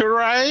 You're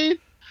right.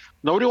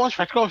 Nobody wants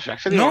practical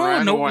effects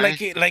anymore. No,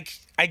 like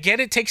I get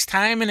it takes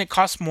time and it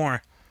costs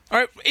more.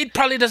 Or it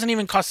probably doesn't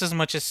even cost as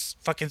much as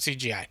fucking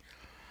CGI.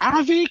 I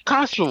don't think it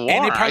costs more.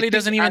 And it probably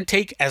doesn't even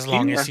take as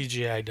long as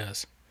CGI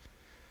does.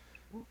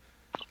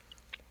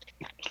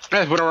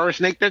 Yeah, put a rubber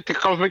snake there to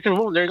come make the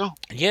move. There you go.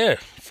 Yeah,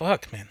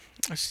 fuck, man.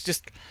 It's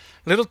just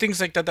little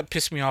things like that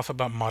piss me off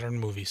about modern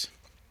movies.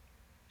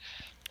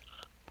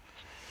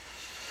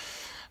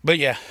 But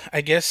yeah,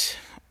 I guess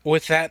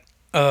with that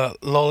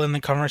lull in the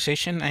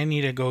conversation, I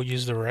need to go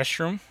use the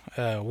restroom.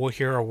 We'll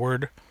hear a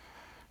word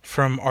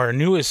from our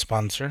newest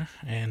sponsor,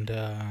 and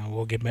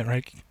we'll get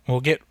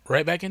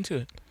right back into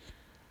it.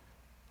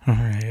 All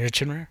right,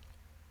 Rich and Rare.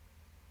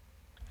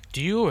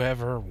 Do you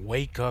ever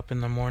wake up in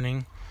the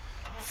morning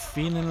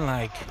feeling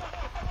like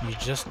you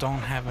just don't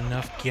have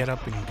enough get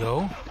up and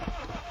go?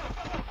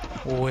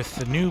 Well, with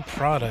the new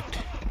product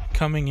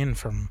coming in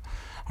from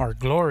our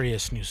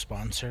glorious new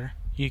sponsor,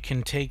 you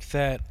can take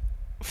that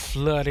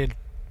flooded,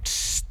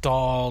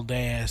 stalled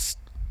ass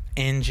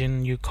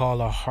engine you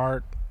call a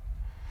heart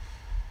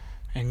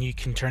and you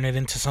can turn it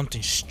into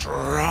something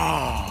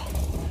strong,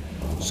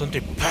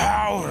 something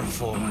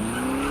powerful,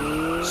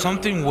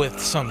 something with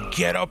some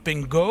get up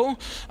and go.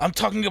 I'm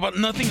talking about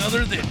nothing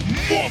other than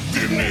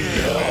Monte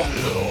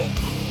Milk.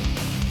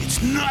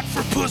 It's not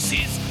for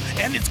pussies,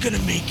 and it's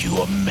gonna make you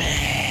a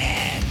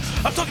man.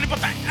 I'm talking about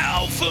the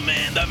alpha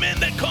man, the man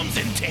that comes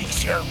and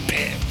takes your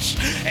bitch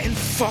and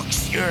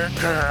fucks your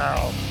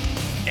girl.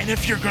 And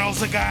if your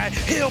girl's a guy,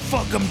 he'll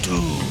fuck him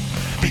too.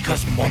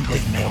 Because Monte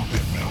Milk,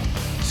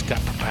 it's got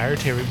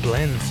proprietary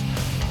blends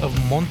of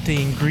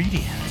Monte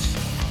ingredients.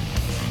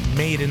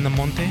 Made in the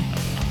Monte,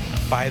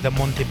 by the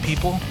Monte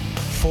people,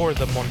 for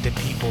the Monte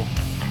people.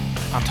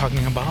 I'm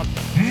talking about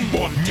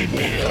Monte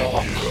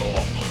Milk.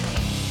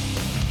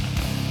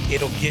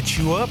 It'll get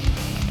you up,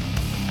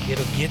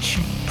 it'll get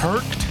you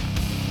perked,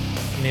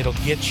 and it'll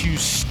get you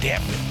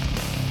stepping.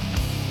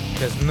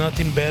 There's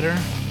nothing better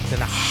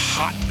than a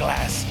hot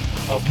glass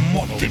of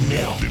Monte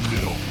Milk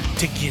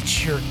to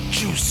get your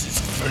juices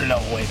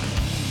flowing.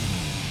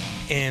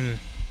 And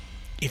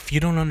if you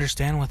don't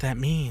understand what that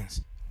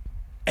means,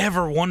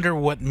 ever wonder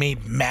what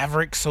made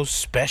Maverick so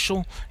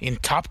special in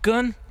Top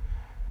Gun?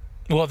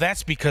 Well,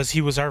 that's because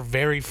he was our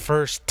very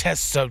first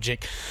test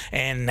subject,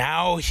 and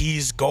now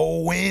he's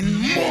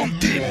going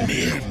Monte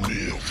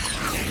Milk.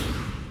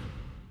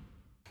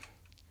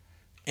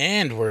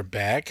 And we're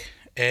back,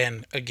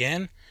 and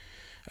again,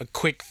 a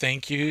quick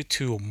thank you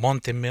to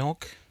Monte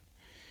Milk.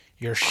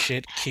 Your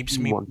shit keeps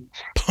me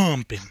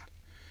pumping.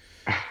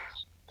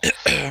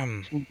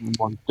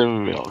 Monte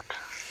Milk.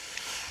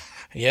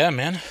 Yeah,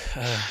 man.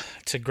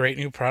 It's a great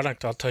new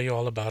product. I'll tell you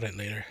all about it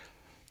later.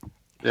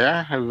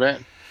 Yeah, I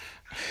bet.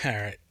 All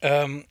right.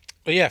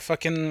 But yeah,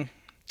 fucking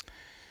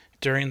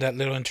during that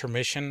little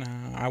intermission,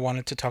 I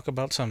wanted to talk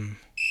about some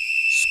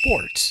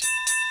sports.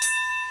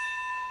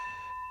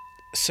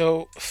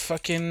 So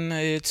fucking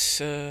it's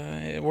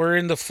we're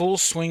in the full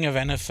swing of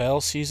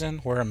NFL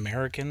season. We're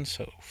Americans,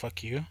 so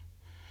fuck you.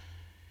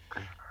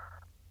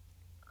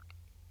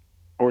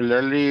 We're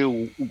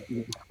literally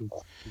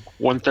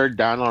 1/3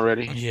 down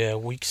already. Yeah,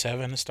 week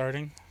 7 is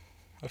starting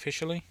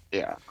officially.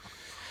 Yeah.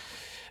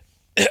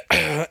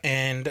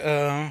 And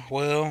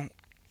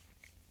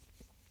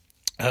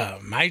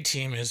my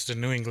team is the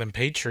New England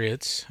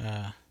Patriots.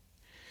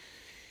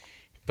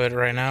 But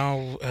right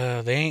now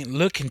they ain't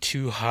looking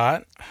too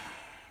hot.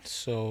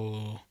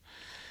 So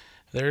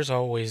there's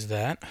always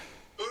that.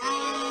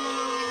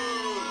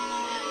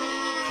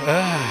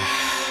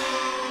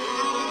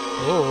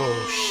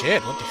 Oh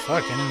shit, what the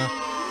fuck? I didn't know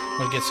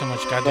we'd get so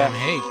much goddamn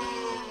hate.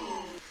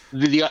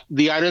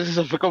 The audience is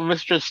a fickle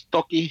Mr.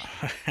 Stocky.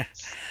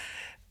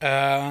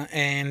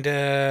 And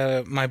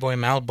my boy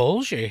Mal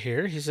Bolger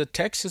here, he's a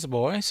Texas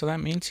boy, so that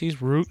means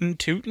he's rootin'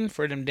 tootin'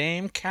 for them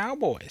damn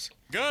Cowboys.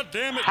 God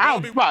damn it, How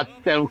Bobby.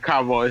 about them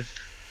Cowboys?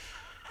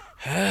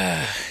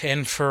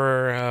 And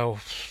for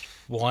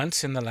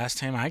once in the last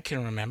time I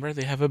can remember,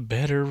 they have a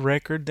better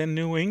record than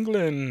New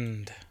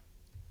England.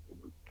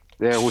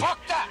 Yeah,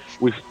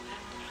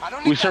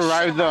 we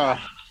survived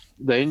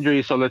the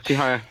injury, so let's see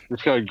how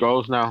it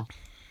goes now.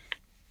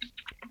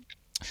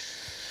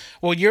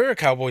 Well, you're a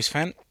Cowboys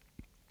fan.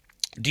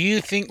 Do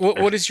you think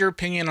what is your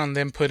opinion on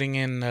them putting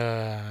in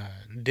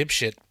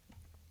dipshit?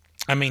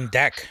 I mean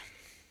Dak.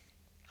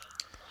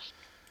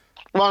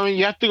 Well, I mean,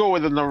 you have to go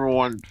with the number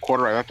one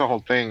quarterback. That's the whole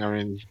thing. I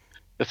mean,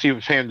 let's see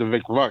what's him the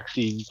Vic Bucks.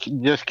 You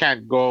just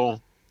can't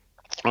go,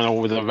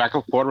 with a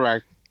backup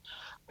quarterback.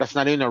 That's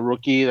not even a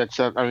rookie. He's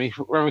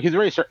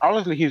very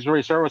obviously he's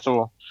very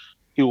serviceable.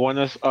 He won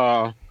us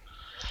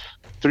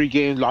 3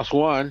 games, lost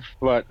 1,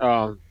 but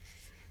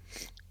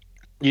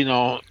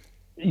you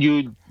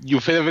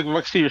fit the Vic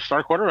Bucks to your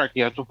star quarterback.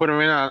 You have to put him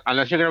in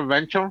unless you're gonna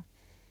bench him.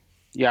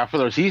 Yeah, for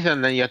the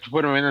season, then you have to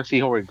put him in and see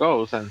how it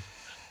goes. And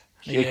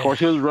of course,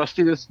 he was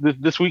rusty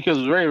this week. He was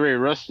very, very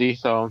rusty.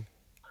 So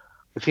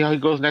let's see how he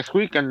goes next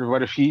week. And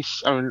what if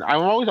I'm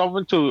always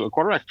open to a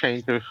quarterback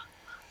change if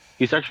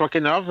he starts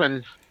fucking up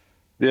and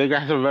the other guy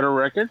has a better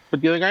record,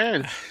 put the other guy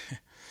in.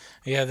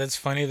 Yeah, that's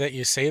funny that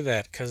you say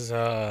that because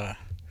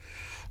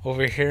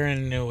over here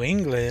in New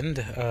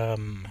England,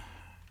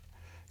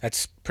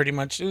 that's pretty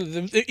much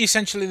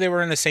essentially they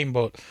were in the same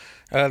boat.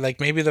 Like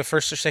maybe the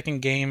first or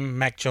second game,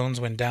 Mac Jones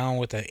went down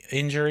with an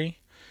injury.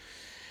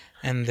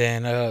 And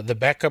then the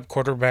backup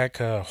quarterback,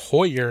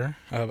 Hoyer,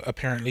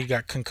 apparently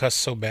got concussed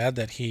so bad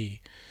that he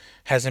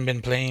hasn't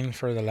been playing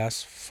for the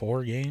last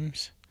 4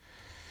 games.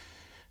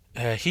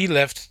 He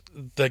left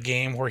the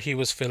game where he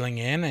was filling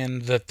in,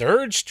 and the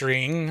third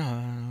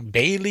string,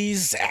 Bailey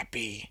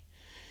Zappi,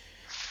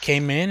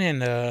 came in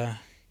and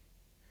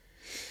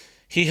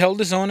he held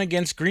his own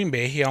against Green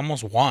Bay. He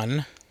almost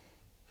won.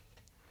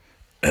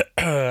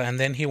 And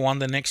then he won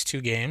the next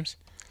 2 games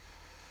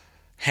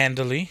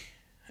handily.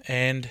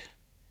 And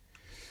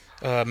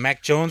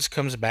Mac Jones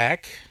comes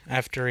back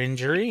after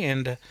injury,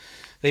 and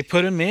they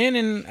put him in,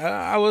 and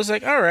I was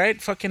like, all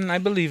right, fucking, I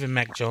believe in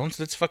Mac Jones.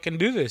 Let's fucking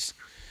do this.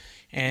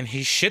 And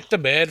he shit the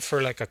bed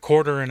for like a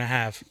quarter and a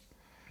half.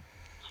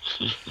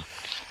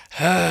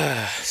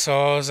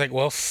 So I was like,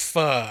 well,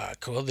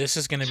 fuck. Well, this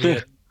is going to be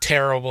a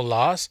terrible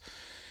loss.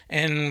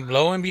 And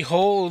lo and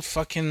behold,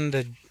 fucking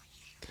the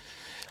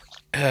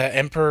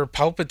Emperor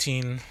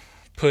Palpatine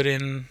put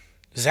in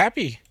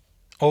Zappy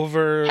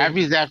over.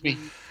 Happy Zappy.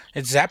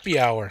 It's Zappy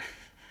hour.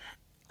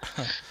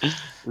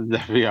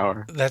 Zappy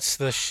hour. That's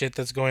the shit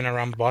that's going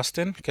around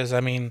Boston. Because, I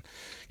mean,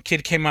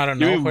 kid came out of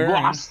You mean nowhere. and-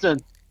 Boston.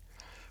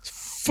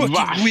 Fucking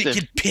Boston.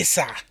 wicked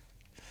pisser.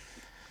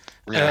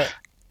 Yeah.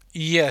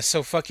 Yeah,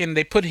 so fucking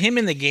they put him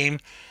in the game,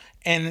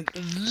 and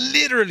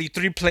literally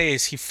 3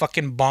 plays he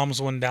fucking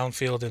bombs one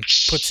downfield and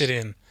puts it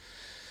in.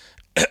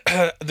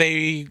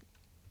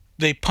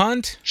 they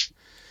punt.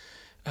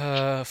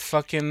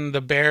 Fucking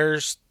the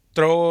Bears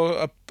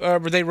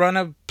they run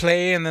a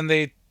play and then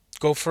they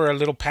go for a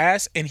little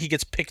pass and he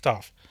gets picked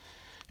off.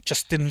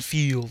 Justin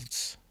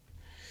Fields.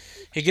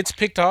 He gets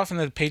picked off and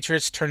the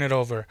Patriots turn it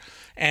over.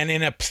 And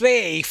in a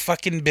play,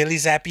 fucking Billy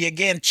Zappi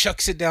again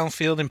chucks it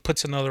downfield and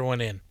puts another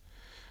one in.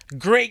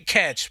 Great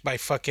catch by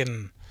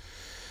fucking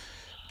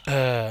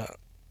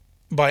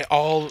by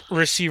all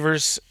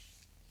receivers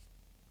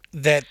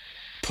that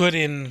put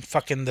in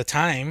fucking the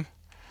time.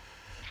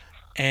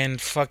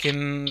 And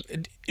fucking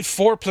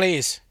 4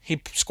 plays,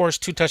 he scores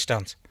 2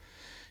 touchdowns.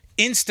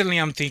 Instantly,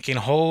 I'm thinking,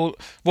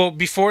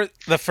 before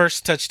the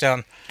first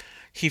touchdown,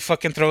 he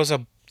fucking throws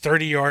a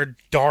 30-yard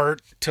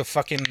dart to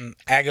fucking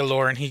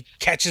Aguilar, and he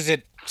catches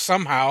it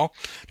somehow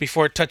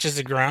before it touches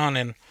the ground,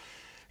 and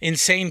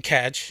insane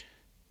catch,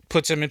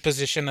 puts him in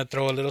position to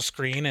throw a little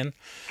screen, and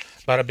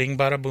bada bing,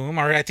 bada boom.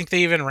 Or I think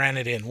they even ran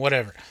it in,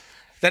 whatever.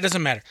 That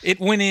doesn't matter. It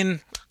went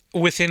in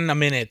within a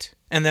minute,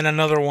 and then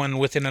another one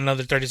within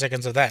another 30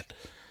 seconds of that.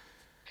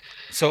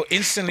 So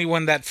instantly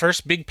when that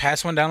first big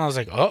pass went down, I was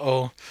like,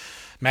 uh-oh,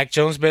 Mac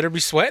Jones better be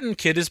sweating.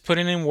 Kid is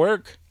putting in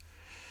work.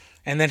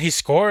 And then he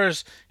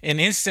scores,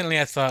 and instantly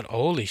I thought,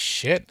 holy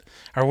shit,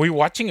 are we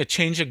watching a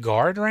change of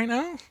guard right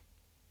now?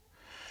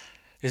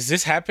 Is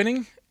this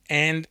happening?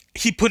 And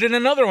he put in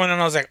another one,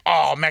 and I was like,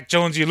 oh, Mac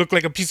Jones, you look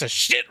like a piece of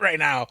shit right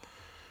now.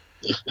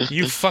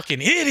 You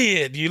fucking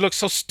idiot. You look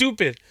so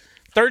stupid.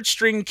 Third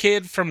string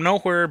kid from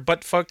nowhere,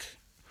 but fuck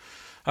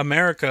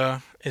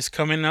America, is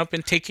coming up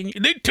and taking you.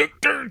 They took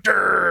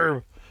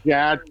their.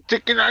 Yeah,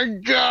 taking our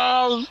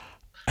jobs.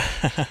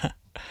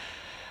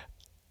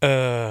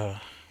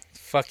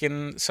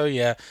 Fucking. So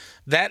yeah,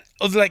 that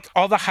like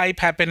all the hype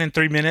happened in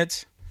 3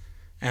 minutes,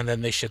 and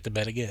then they shit the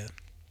bed again.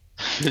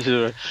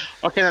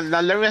 Okay,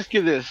 now let me ask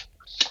you this: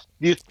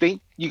 do you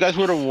think you guys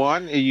would have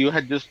won if you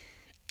had just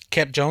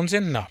Kept Jones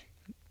in? No,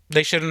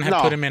 they shouldn't have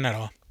No. put him in at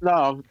all.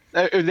 no?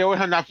 If they would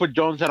have not put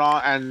Jones at all,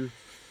 and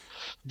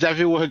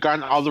Zeffy would have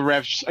gotten all the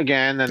reps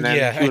again, and then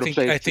Yeah, he would have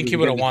played. I think he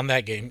would have won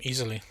that game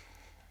easily.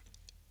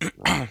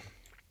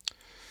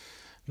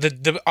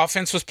 The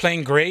offense was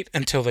playing great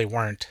until they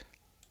weren't.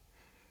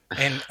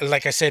 And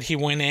like I said, he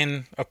went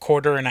in a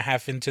quarter and a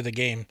half into the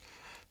game.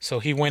 So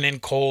he went in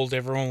cold.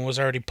 Everyone was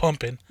already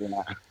pumping.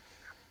 Yeah.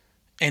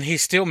 And he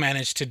still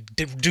managed to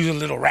do a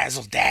little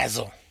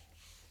razzle-dazzle.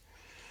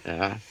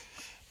 Yeah.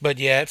 But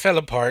yeah, it fell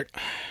apart.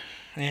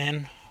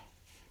 And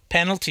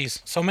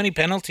penalties. So many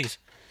penalties.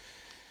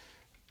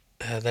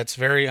 That's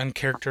very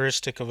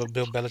uncharacteristic of a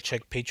Bill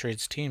Belichick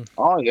Patriots team.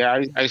 Oh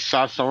yeah, I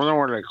saw some of them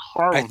were like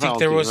horrible. I think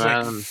there was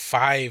penalties, like man.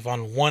 5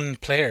 on one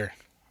player.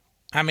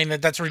 I mean,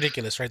 that's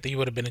ridiculous, right? That you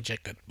would have been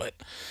ejected. But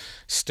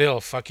still,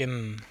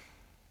 fucking...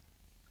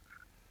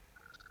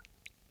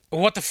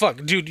 What the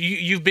fuck? Dude,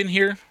 you've been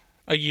here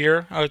a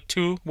year,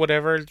 2,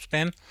 whatever it's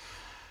been.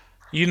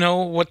 You know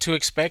what to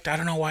expect. I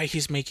don't know why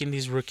he's making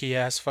these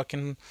rookie-ass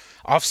fucking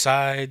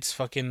offsides,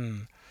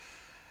 fucking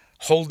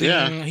holding.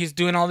 Yeah. He's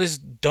doing all this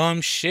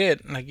dumb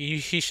shit. Like,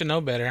 he should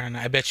know better, and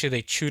I bet you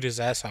they chewed his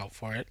ass out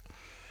for it.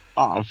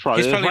 Oh,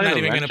 probably. He's probably it's not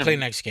even going to eventually. play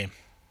next game.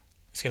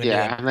 It's going to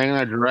Yeah, I'm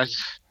gonna dress.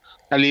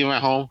 I leave him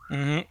at home.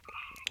 be...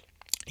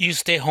 You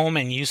stay home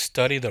and you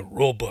study the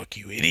rule book,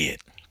 you idiot.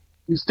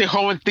 You stay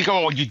home and think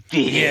about what you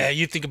did. Yeah,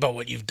 you think about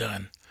what you've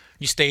done.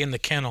 You stay in the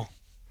kennel.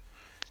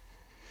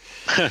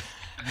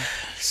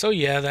 So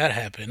yeah, that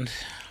happened.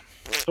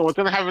 So what's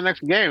gonna happen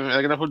next game? Are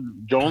they gonna put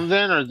Jones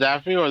in or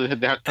Zaffy or they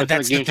have And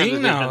that's the game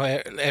thing now.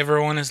 transition?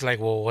 Everyone is like,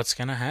 well, what's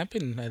gonna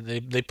happen?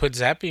 They put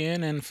Zappy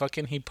in, and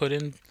fucking he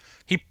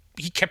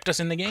kept us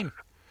in the game.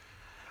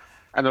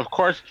 And of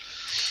course,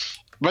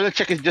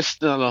 Belichick is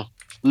just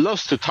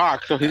loves to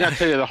talk, so he's gonna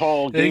tell you the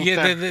whole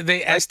game.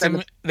 They asked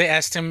him. They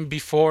asked him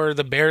before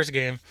the Bears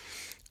game,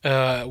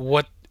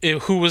 who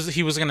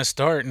he was gonna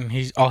start,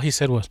 and all he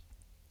said was,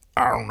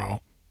 I don't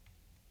know.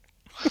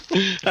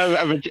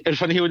 It's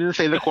funny he didn't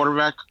say the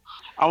quarterback.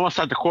 I want to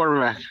start the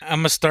quarterback. I'm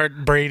gonna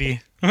start Brady.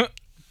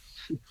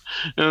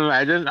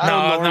 Imagine.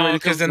 No,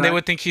 because then they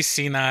would think he's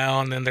senile,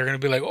 and then they're gonna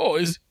be like, "Oh,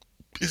 is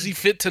he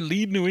fit to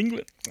lead New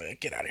England?"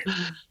 Get out of here!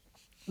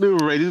 Dude,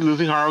 Brady's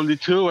losing horribly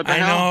too. What the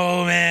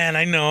hell?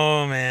 I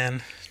know,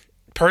 man.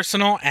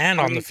 Personal and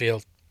on the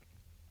field.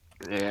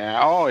 Yeah.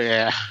 Oh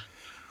yeah.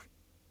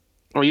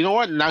 Well, you know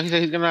what? Now he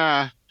said he's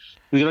gonna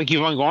keep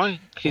on going.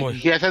 He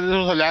said this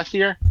was last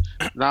year.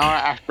 Now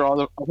after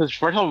all his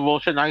first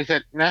bullshit, now he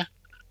said, "Nah,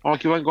 I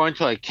want to keep on going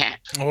till I can't."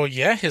 Oh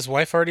yeah, his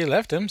wife already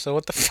left him. So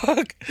what the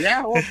fuck?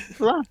 Yeah.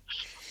 Well,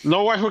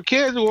 No wife or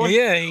kids. What,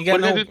 Yeah, you got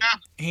what are you no. gonna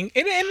do now?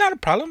 It ain't not a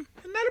problem.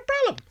 Not a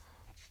problem.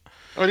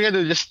 What are you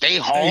gonna do? Just stay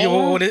You-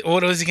 home?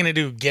 what was he gonna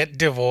do? Get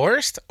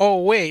divorced?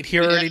 Oh wait, he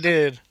already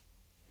did.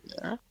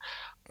 Yeah.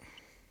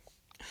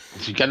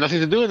 You got nothing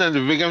to do, and then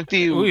the big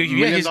empty Ooh,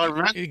 yeah, $1 million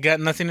man. he got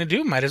nothing to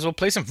do. Might as well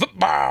play some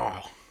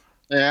football.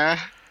 Yeah.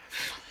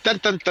 Dun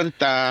dun dun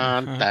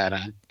dun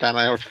dun dun.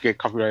 I always get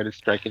copyrighted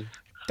striking.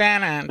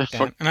 Dun,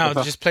 dun. No,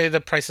 just play the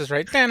prices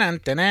right. Dun,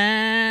 dun, dun,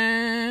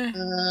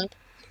 dun.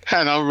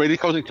 And I'm really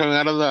coming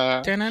out of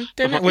the Dun, dun,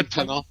 the dun, fucking with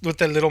tunnel.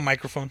 the little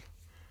microphone.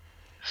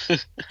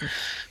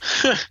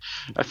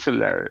 That's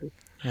hilarious.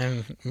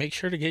 And make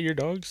sure to get your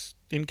dogs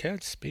and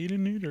cats spayed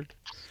and neutered.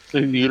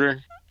 The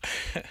neuter.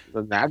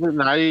 But now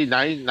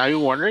you're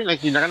wondering,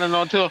 like you're not gonna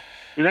know till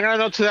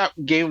that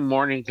game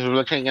morning because we're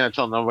not gonna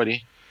tell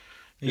nobody.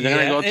 You're not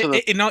gonna go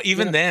to the No,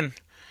 even then,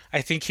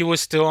 I think he was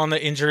still on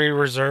the injury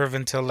reserve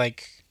until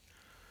like,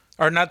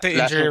 or not the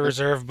Last injury one.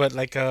 reserve, but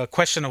like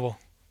questionable.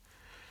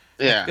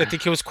 I yeah.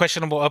 think he was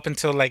questionable up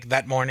until like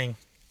that morning.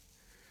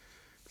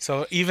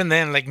 So even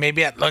then, like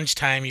maybe at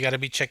lunchtime, you got to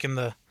be checking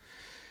the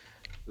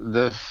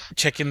The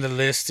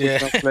list. Yeah.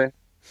 who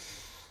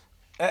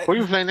are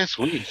you playing next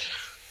week?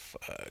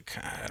 Fuck,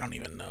 I don't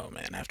even know,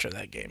 man. After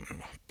that game,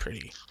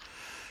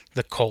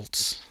 the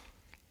Colts.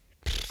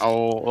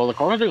 Oh, well, the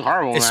Colts are doing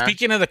horrible, man.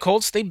 Speaking of the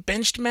Colts, they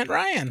benched Matt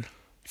Ryan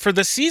for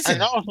the I season.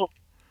 know.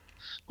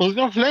 Who's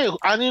gonna play?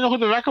 I don't even know who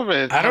the backup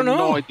is. I don't have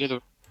know. No idea.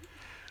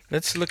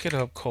 Let's look it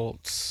up,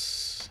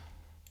 Colts.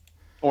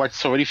 Oh,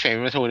 it's already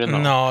famous. We don't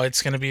know. No,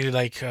 it's gonna be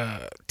like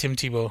Tim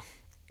Tebow.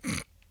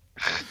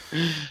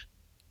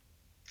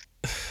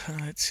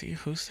 Let's see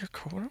who's their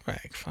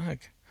quarterback. Fuck,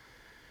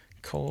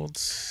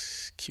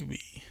 Colts QB.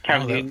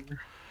 Cam Oh, Newton.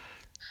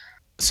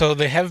 so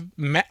they have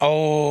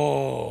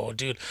oh,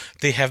 dude,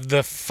 they have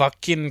the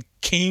fucking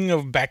king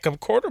of backup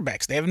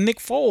quarterbacks. They have Nick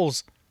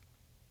Foles.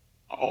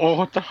 Oh,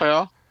 what the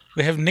hell?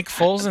 They have Nick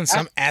Foles and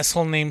some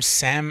asshole named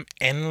Sam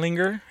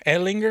Ellinger.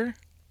 Ellinger.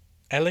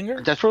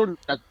 That's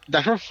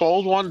where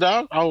Foles won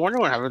up. I wonder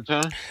what happened to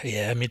him.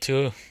 Yeah, me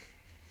too.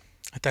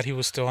 I thought he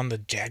was still on the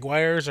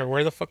Jaguars, or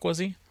where the fuck was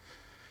he?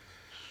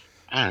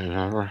 I don't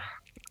remember.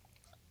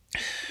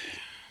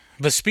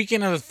 But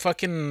speaking of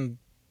fucking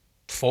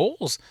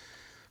Foles,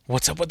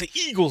 what's up with the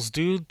Eagles,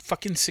 dude?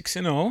 Fucking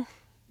 6-0.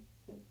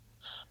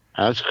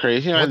 That's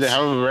crazy, man. They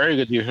have a very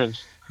good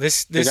defense.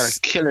 They got a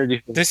killer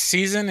defense. This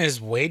season is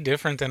way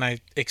different than I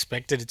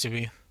expected it to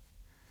be.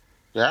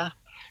 Yeah,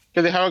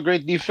 because they have a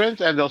great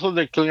defense, and also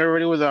they're killing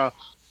everybody with a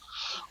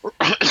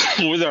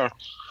with a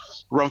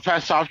run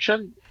pass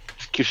option.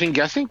 Keeps him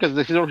guessing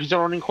because he's a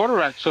running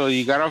quarterback. So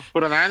you gotta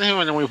put an eye on him,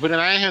 and then when you put an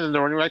eye on him, then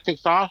the running back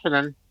takes off, and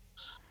then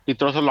he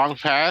throws a long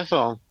pass.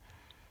 So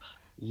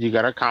you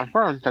gotta count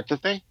for him. That's the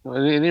thing.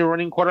 Any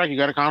running quarterback, you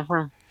gotta count for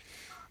him.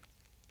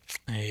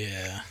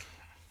 Yeah.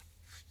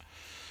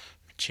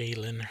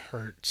 Jalen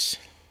Hurts.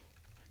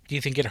 Do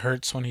you think it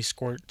hurts when he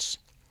squirts?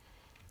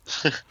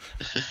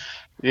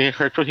 It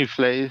hurts when he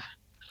plays.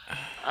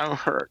 I'm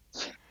hurt.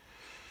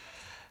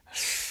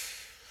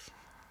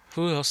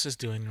 Who else is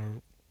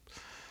doing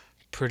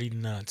pretty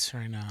nuts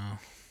right now?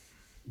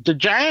 The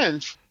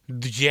Giants.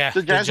 Yeah,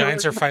 the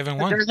Giants are 5-1.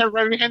 The Giants are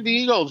right behind the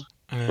Eagles.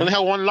 Uh, They only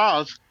have one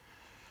loss.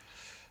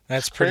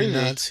 That's pretty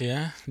crazy. nuts,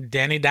 yeah.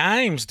 Danny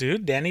Dimes,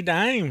 dude. Danny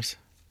Dimes.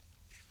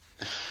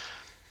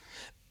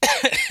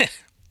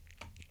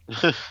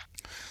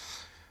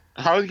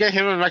 I always get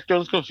him and Mac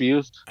Jones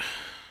confused.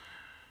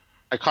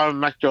 I call him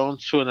Mac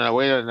Jones too, and I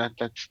wait, and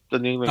that's the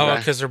New England Oh, guy.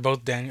 because they're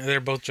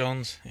both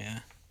Jones. Yeah.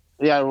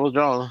 Yeah, Will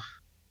Jones.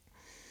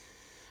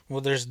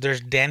 Well, there's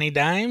Danny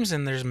Dimes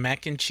and there's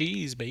mac and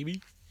cheese,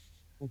 baby.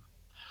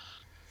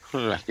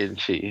 Mac and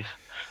cheese.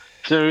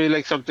 It's really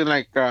like something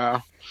like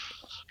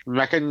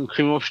mac and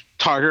cream of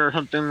tartar or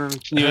something in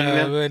New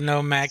England.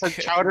 No mac It's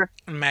like chowder.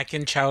 mac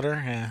and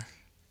chowder. Yeah.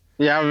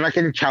 Yeah, mac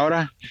and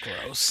chowder.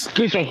 Gross.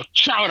 Give me some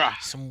chowder.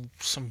 Some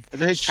I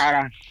say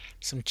chowder.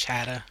 some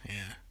chata.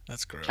 Yeah,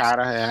 that's gross.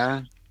 Chowder,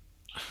 yeah.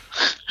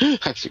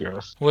 That's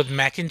gross. With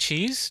mac and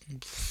cheese.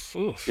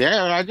 Oof.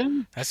 Yeah,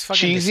 imagine. That's fucking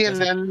Cheesy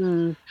disgusting. and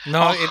then No,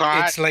 all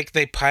hot. it's like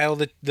they pile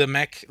the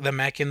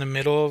mac in the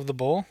middle of the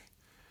bowl,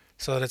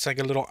 so that it's like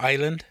a little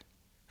island,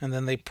 and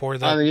then they pour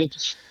and then the you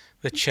just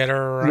cheddar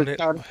around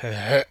it.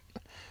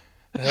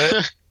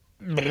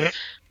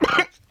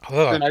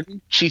 Ugh.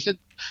 imagine cheese and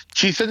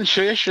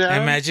fish.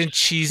 Yeah. Imagine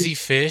cheesy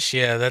fish.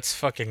 Yeah, that's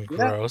fucking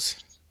gross.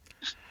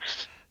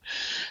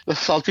 The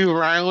salty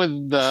brine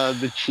with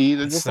the cheese.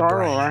 It's It's just the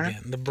horrible, brine right?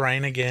 again. The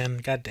brine again.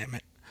 God damn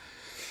it.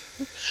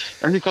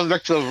 Everything comes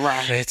back to the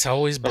brine. It's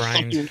always The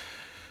brine. salty-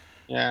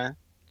 Yeah.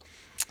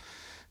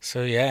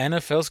 So yeah,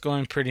 NFL's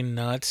going pretty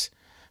nuts.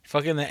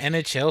 Fucking the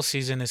NHL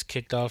season is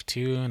kicked off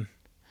too, and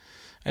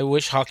I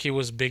wish hockey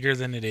was bigger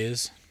than it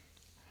is.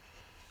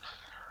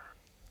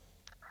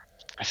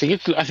 I think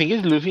it's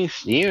losing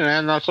steam,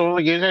 man. Now some of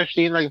the games I've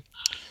seen, like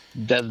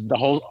the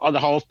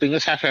whole thing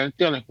is half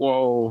empty. I'm like,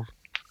 whoa,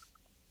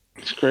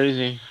 it's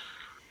crazy.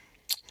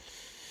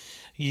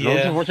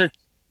 Yeah. What's it?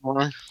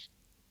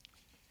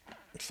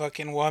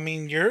 Fucking well, I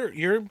mean,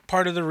 you're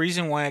part of the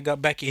reason why I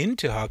got back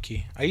into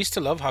hockey. I used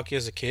to love hockey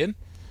as a kid,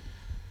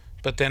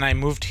 but then I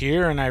moved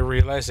here and I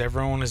realized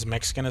everyone is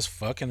Mexican as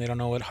fuck and they don't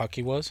know what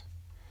hockey was.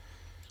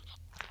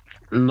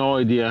 No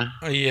idea.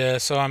 Yeah,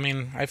 so I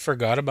mean, I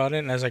forgot about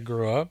it as I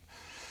grew up.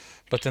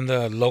 But then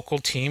the local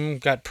team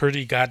got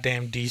pretty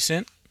goddamn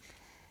decent.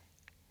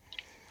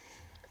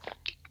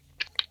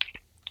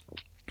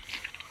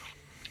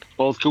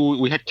 Well,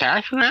 we had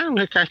cash, man.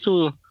 We had cash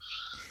to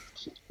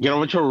get a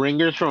bunch of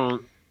ringers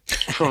from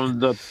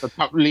the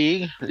top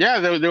league. Yeah,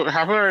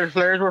 half of our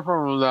players were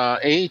from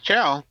the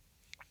AHL.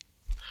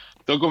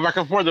 They'll go back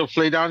and forth. They'll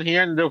play down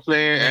here and they'll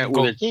play And then with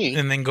go their team.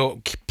 and then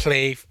go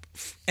play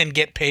and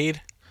get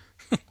paid.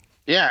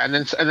 Yeah, and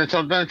then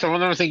sometimes some of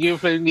them think you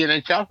play in the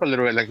NHL for a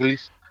little bit, like at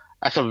least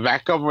as a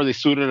backup where they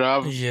suited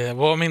up. Yeah,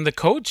 well, I mean, the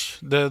coach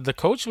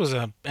was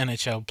a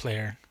NHL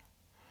player.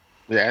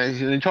 Yeah,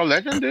 he's an NHL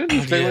legend, dude.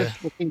 He played Yeah. with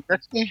fucking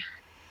Gretzky.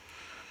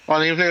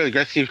 Well, he played with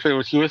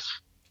Gretzky. He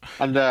was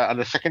on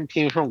the second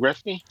team from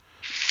Gretzky.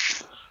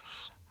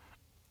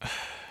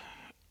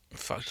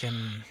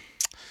 Fucking.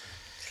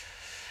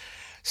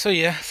 So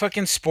yeah,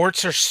 fucking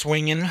sports are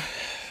swinging,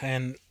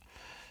 and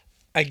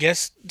I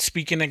guess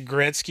speaking of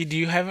Gretzky, do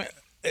you have?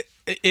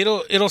 It'll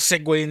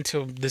segue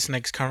into this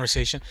next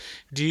conversation.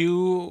 Are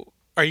you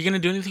gonna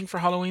do anything for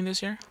Halloween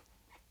this year?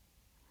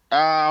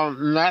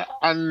 Not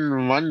on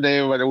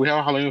Monday, but we have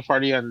a Halloween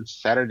party on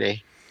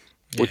Saturday,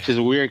 which Yeah. is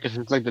weird because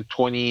it's like the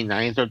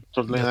 29th or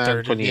something like The that,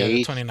 third, yeah,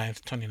 the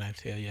 28th.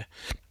 29th, yeah, yeah.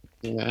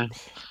 Yeah.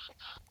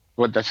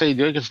 But that's how you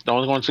do it because no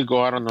one wants to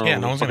go out on Yeah,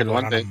 no a one's gonna fucking go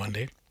out on a Monday.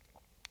 Monday.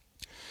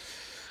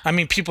 I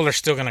mean, people are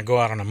still gonna go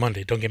out on a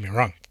Monday. Don't get me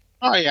wrong.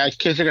 Oh, yeah,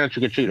 kids are going to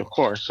trick or treat, of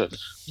course.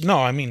 No,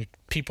 I mean,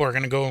 people are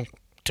gonna go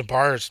to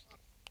bars.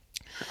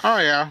 Oh,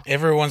 yeah.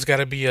 Everyone's got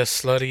to be a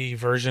slutty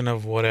version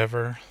of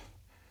whatever.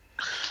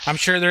 I'm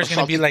sure there's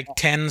gonna be like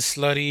 10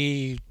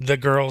 slutty the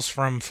girls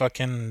from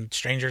fucking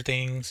Stranger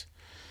Things.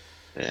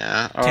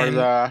 Yeah. Or 10,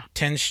 the.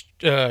 10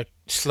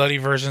 slutty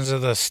versions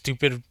of the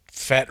stupid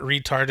fat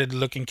retarded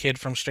looking kid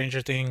from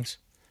Stranger Things.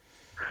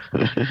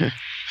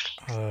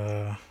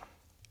 Uh,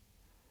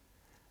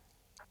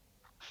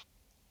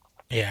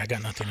 yeah, I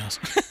got nothing else.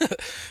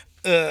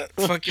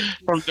 Fucking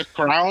From the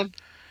crowd.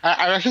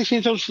 I've actually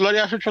seen some slutty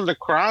outfits from the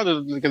crowd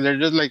because they're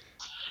just like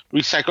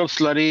recycled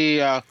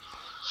slutty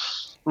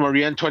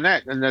Marie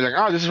Antoinette, and they're like,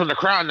 "Oh, this is from the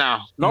crowd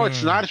now." No,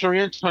 it's not. It's Marie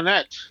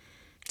Antoinette.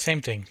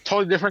 same thing.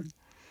 Totally different.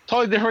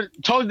 Totally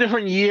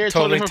different year.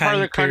 Totally Totally different part of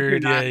time the country.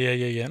 period. Nah,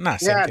 Yeah. Nah,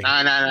 same yeah,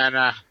 thing.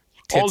 nah.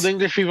 Old Tits.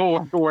 English people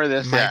want to wear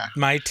this. My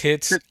my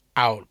tits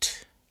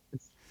out.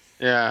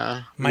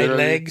 Yeah. My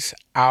Literally. legs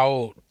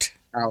out.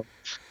 Out.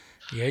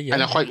 Yeah.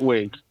 And a white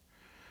wig.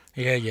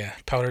 Yeah.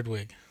 Powdered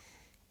wig.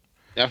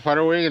 Yeah,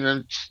 powder wig, and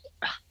then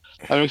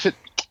that makes it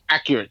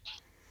accurate.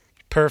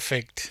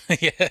 Perfect.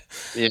 Yeah.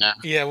 Yeah.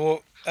 Yeah.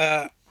 Well,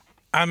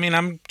 I mean,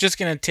 I'm just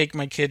gonna take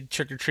my kid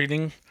trick or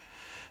treating,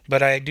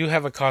 but I do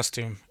have a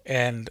costume.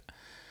 And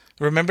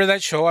remember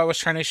that show I was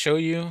trying to show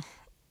you?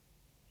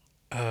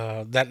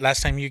 That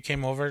last time you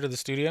came over to the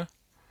studio?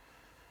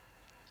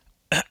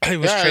 It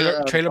was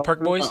Trailer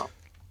Park Boys.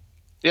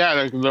 Yeah,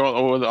 like the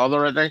other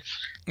rednecks.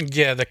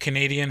 Yeah, the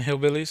Canadian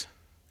hillbillies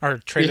or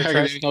trailer Yeah,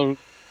 trash.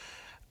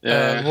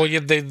 yeah, Well, yeah,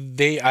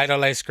 they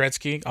idolize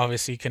Gretzky,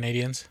 obviously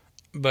Canadians,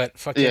 but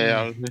fucking.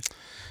 yeah.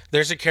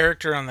 There's a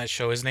character on that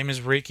show. His name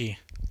is Ricky,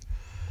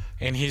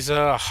 and he's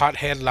a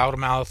hothead,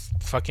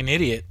 loudmouth, fucking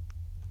idiot.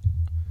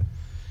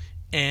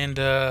 And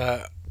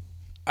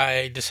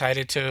I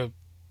decided to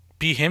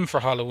be him for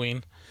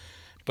Halloween,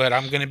 but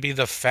I'm gonna be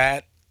the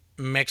fat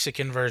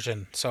Mexican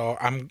version. So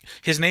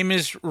his name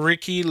is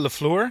Ricky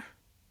Lafleur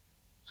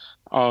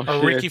Oh or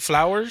shit. Ricky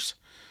Flowers.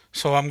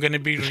 So I'm gonna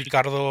be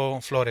Ricardo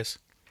Flores.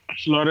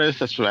 Flores,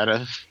 that's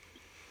Flores.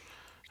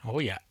 Oh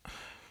yeah.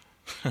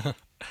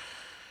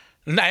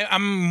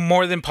 I'm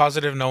more than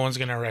positive no one's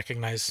gonna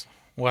recognize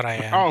what I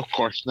am Oh, of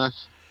course not.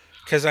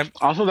 because I'm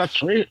Also, that's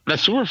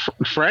super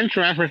French,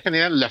 right? Freaking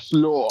yeah, Le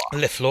Fleur.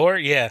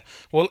 Lafleur. Yeah.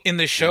 Well, in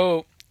the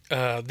show,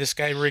 this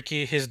guy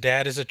Ricky, his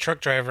dad is a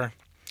truck driver.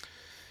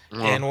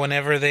 And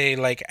whenever they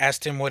like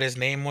asked him what his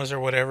name was or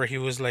whatever, he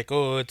was like,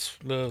 "Oh, it's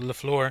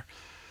Lafleur."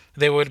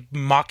 They would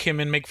mock him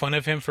and make fun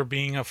of him for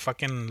being a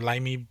fucking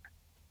limey,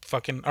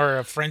 fucking or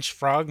a French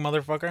frog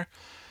motherfucker.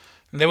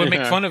 And they would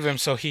make Yeah. fun of him,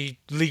 so he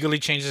legally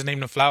changed his name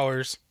to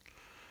Flowers,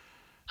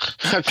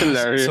 That's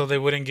hilarious. so they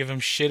wouldn't give him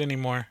shit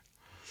anymore.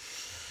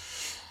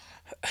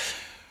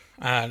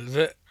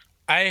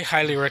 I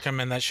highly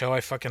recommend that show. I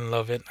fucking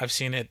love it. I've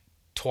seen it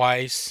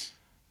twice.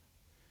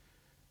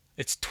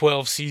 It's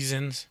 12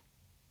 seasons.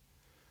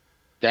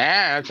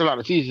 Yeah, that's a lot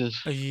of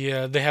seasons.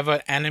 Yeah, they have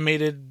an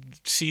animated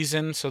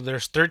season, so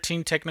there's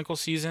 13 technical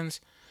seasons,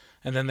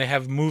 and then they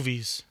have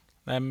movies.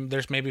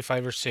 There's maybe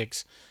 5 or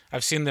 6.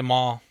 I've seen them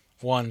all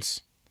once,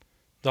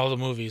 all the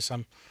movies.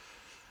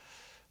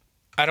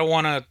 I don't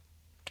want to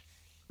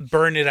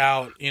burn it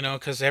out,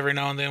 because every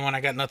now and then when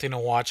I got nothing to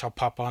watch, I'll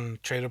pop on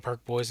Trailer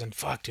Park Boys, and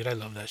fuck, dude, I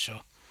love that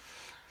show.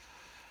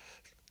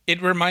 Do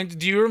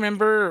you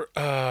remember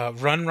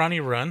Run,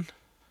 Ronnie, Run?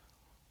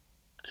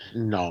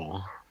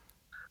 No,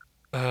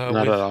 not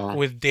at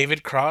with all.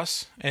 David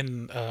Cross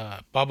and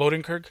Bob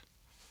Odenkirk.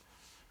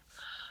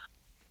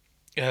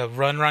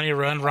 Run, Ronnie,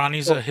 Run.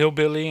 Ronnie's a Oh,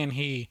 hillbilly, and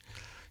he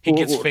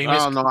gets oh,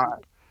 famous. oh, no,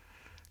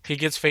 He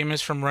gets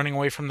famous from running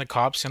away from the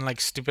cops and like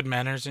stupid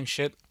manners and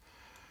shit.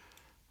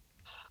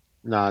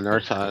 no, I never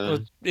saw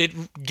it.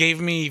 It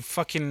gave me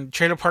fucking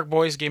Trailer Park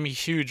Boys gave me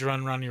huge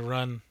Run, Ronnie,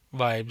 Run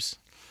vibes.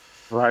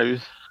 Right?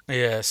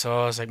 Yeah,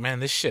 so I was like, man,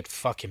 this shit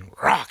fucking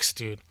rocks,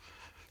 dude.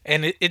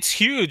 And it's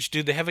huge,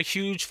 dude. They have a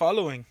huge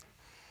following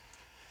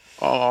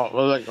Well,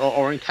 like,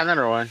 or in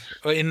Canada, one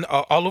in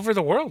all over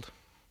the world.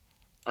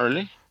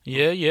 early.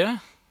 Yeah, yeah.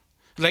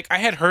 Like I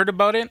had heard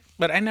about it,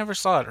 but I never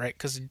saw it, right?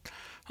 Because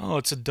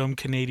it's a dumb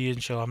Canadian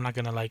show. I'm not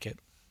gonna like it.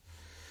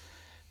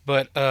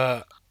 But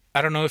I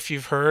don't know if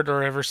you've heard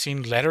or ever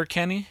seen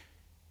Letterkenny.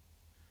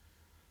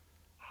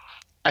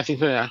 I think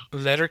so. Yeah.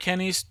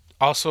 Letterkenny's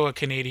also a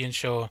Canadian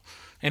show,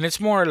 and it's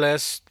more or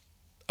less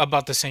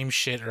about the same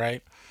shit,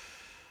 right?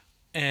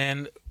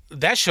 And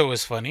that show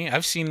is funny.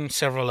 I've seen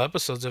several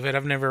episodes of it.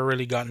 I've never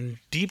really gotten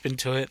deep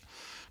into it,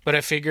 but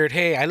I figured,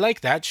 hey, I like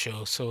that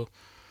show, so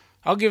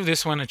I'll give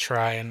this one a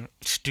try. And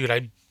dude,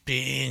 I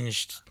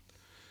binge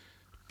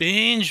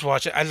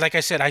watch it. Like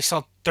I said, I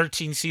saw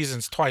 13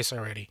 seasons twice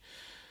already.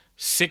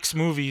 6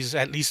 movies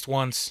at least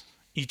once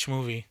each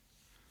movie.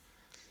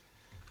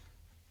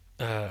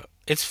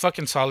 It's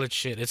fucking solid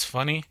shit. It's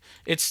funny.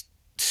 It's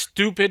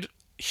stupid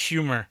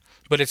humor,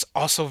 but it's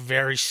also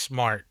very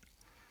smart,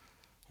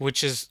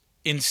 which is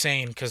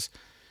insane because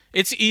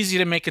it's easy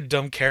to make a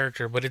dumb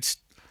character, but it's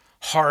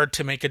hard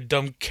to make a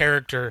dumb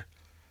character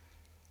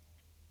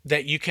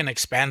that you can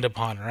expand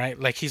upon, right?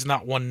 Like he's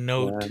not one Yeah.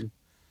 note.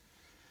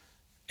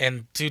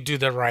 And to do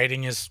the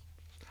writing is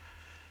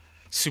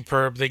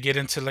superb. They get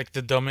into like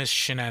the dumbest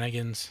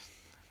shenanigans.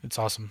 It's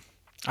awesome.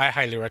 I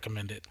highly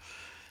recommend it.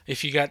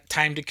 If you got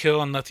time to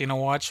kill and nothing to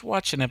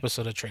watch an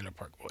episode of Trailer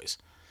Park Boys.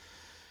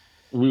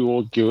 We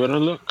will give it a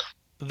look.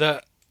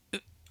 The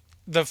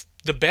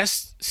the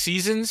best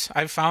seasons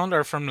I've found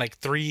are from like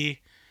 3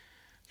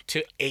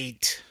 to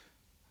 8.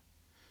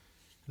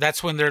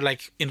 That's when they're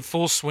like in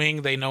full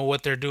swing. They know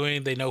what they're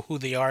doing. They know who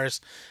they are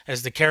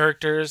as the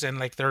characters, and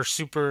like they're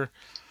super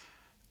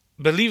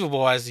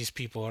believable as these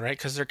people, right?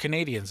 Because they're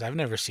Canadians. I've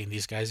never seen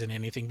these guys in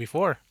anything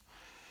before.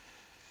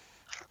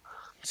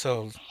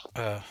 So,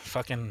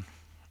 fucking,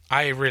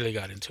 I really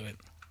got into it.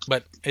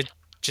 But it's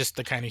just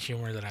the kind of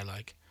humor that I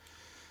like.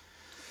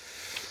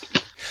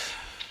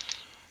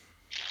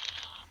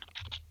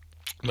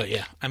 But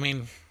yeah, I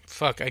mean,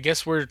 fuck. I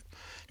guess we're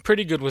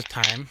pretty good with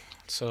time.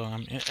 So,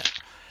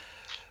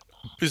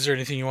 is there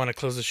anything you want to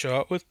close the show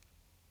out with?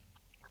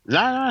 No,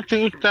 I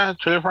think that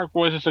Trailer Park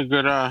Boys is a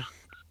good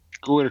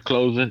way to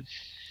close it.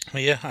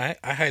 But yeah,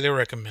 I highly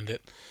recommend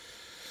it.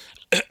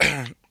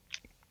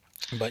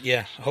 But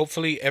yeah,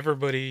 hopefully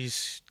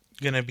everybody's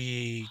gonna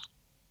be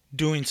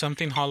doing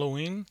something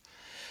Halloween.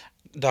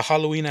 The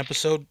Halloween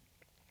episode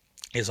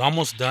is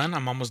almost done.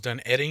 I'm almost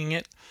done editing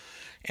it.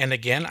 And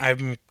again,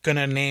 I'm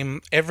gonna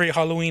name every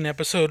Halloween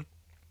episode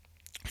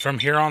from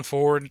here on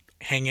forward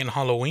Hang in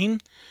Halloween,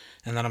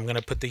 and then I'm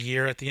gonna put the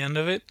year at the end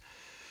of it.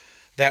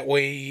 That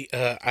way,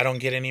 I don't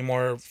get any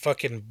more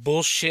fucking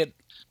bullshit.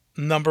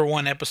 Number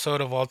one episode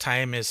of all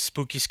time is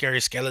Spooky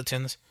Scary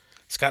Skeletons.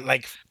 It's got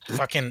like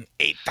fucking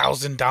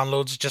 8,000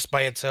 downloads just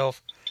by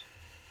itself.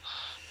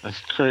 That's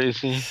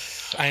crazy.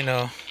 I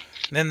know.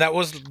 Then that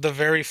was the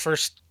very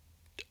first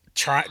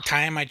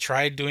time I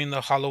tried doing the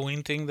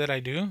Halloween thing that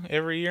I do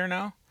every year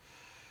now.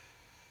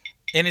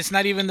 And it's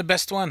not even the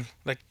best one.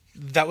 Like,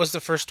 that was the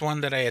first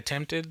one that I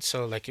attempted,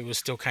 so like it was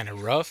still kind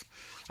of rough.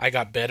 I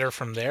got better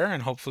from there,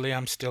 and hopefully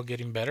I'm still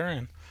getting better.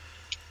 And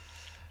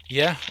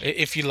yeah,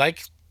 if you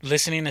like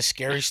listening to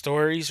scary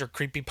stories or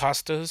creepy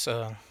pastas,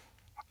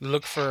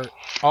 look for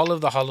all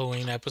of the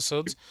Halloween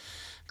episodes.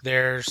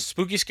 There's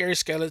Spooky Scary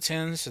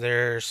Skeletons.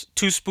 There's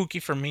Too Spooky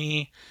for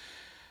Me.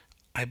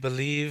 I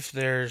believe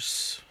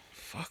there's...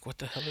 Fuck, what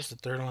the hell is the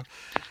third one?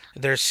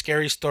 There's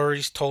Scary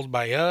Stories Told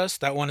by Us.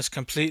 That one is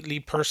completely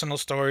personal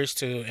stories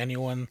to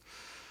anyone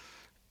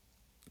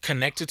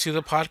connected to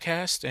the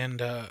podcast.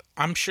 And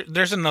I'm sure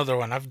there's another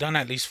one. I've done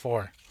at least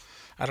 4.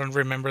 I don't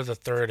remember the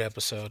 3rd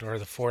episode or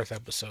the 4th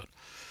episode.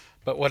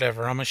 But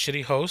whatever. I'm a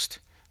shitty host.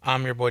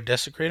 I'm your boy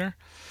Desecrator.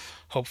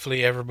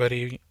 Hopefully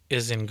everybody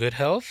is in good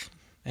health.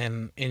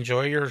 And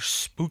enjoy your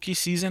spooky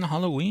season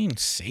Halloween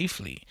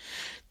safely.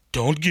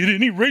 Don't get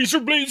any razor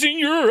blades in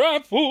your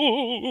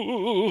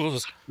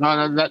apples.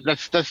 No,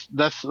 that's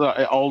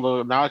all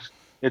the now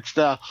it's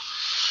the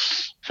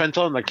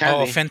fentanyl and the Oh,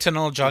 candy.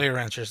 fentanyl Jolly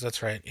Ranchers.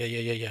 That's right. Yeah.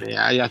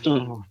 Yeah.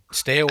 Too.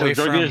 Stay away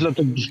Drug dealers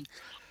from love to,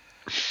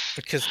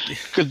 because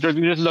drug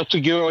dealers love to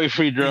give away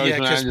free drugs, yeah,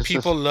 man. because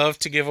people love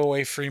to give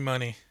away free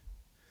money.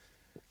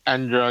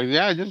 And drugs.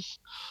 Yeah,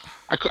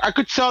 I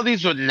could sell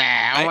these, but nah,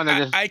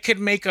 I could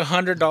make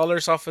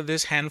 $100 off of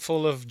this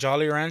handful of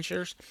Jolly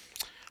Ranchers,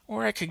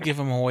 or I could give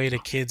them away to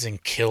kids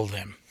and kill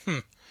them.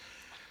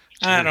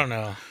 I don't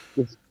know.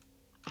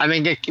 And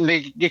then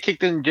they get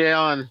kicked in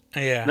jail and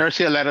Yeah. never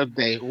see a light of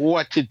day.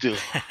 What to do?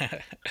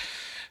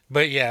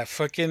 But yeah,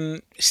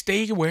 fucking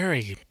stay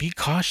wary. Be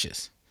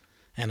cautious.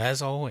 And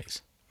as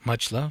always,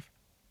 much love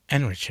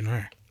and rich and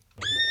rare.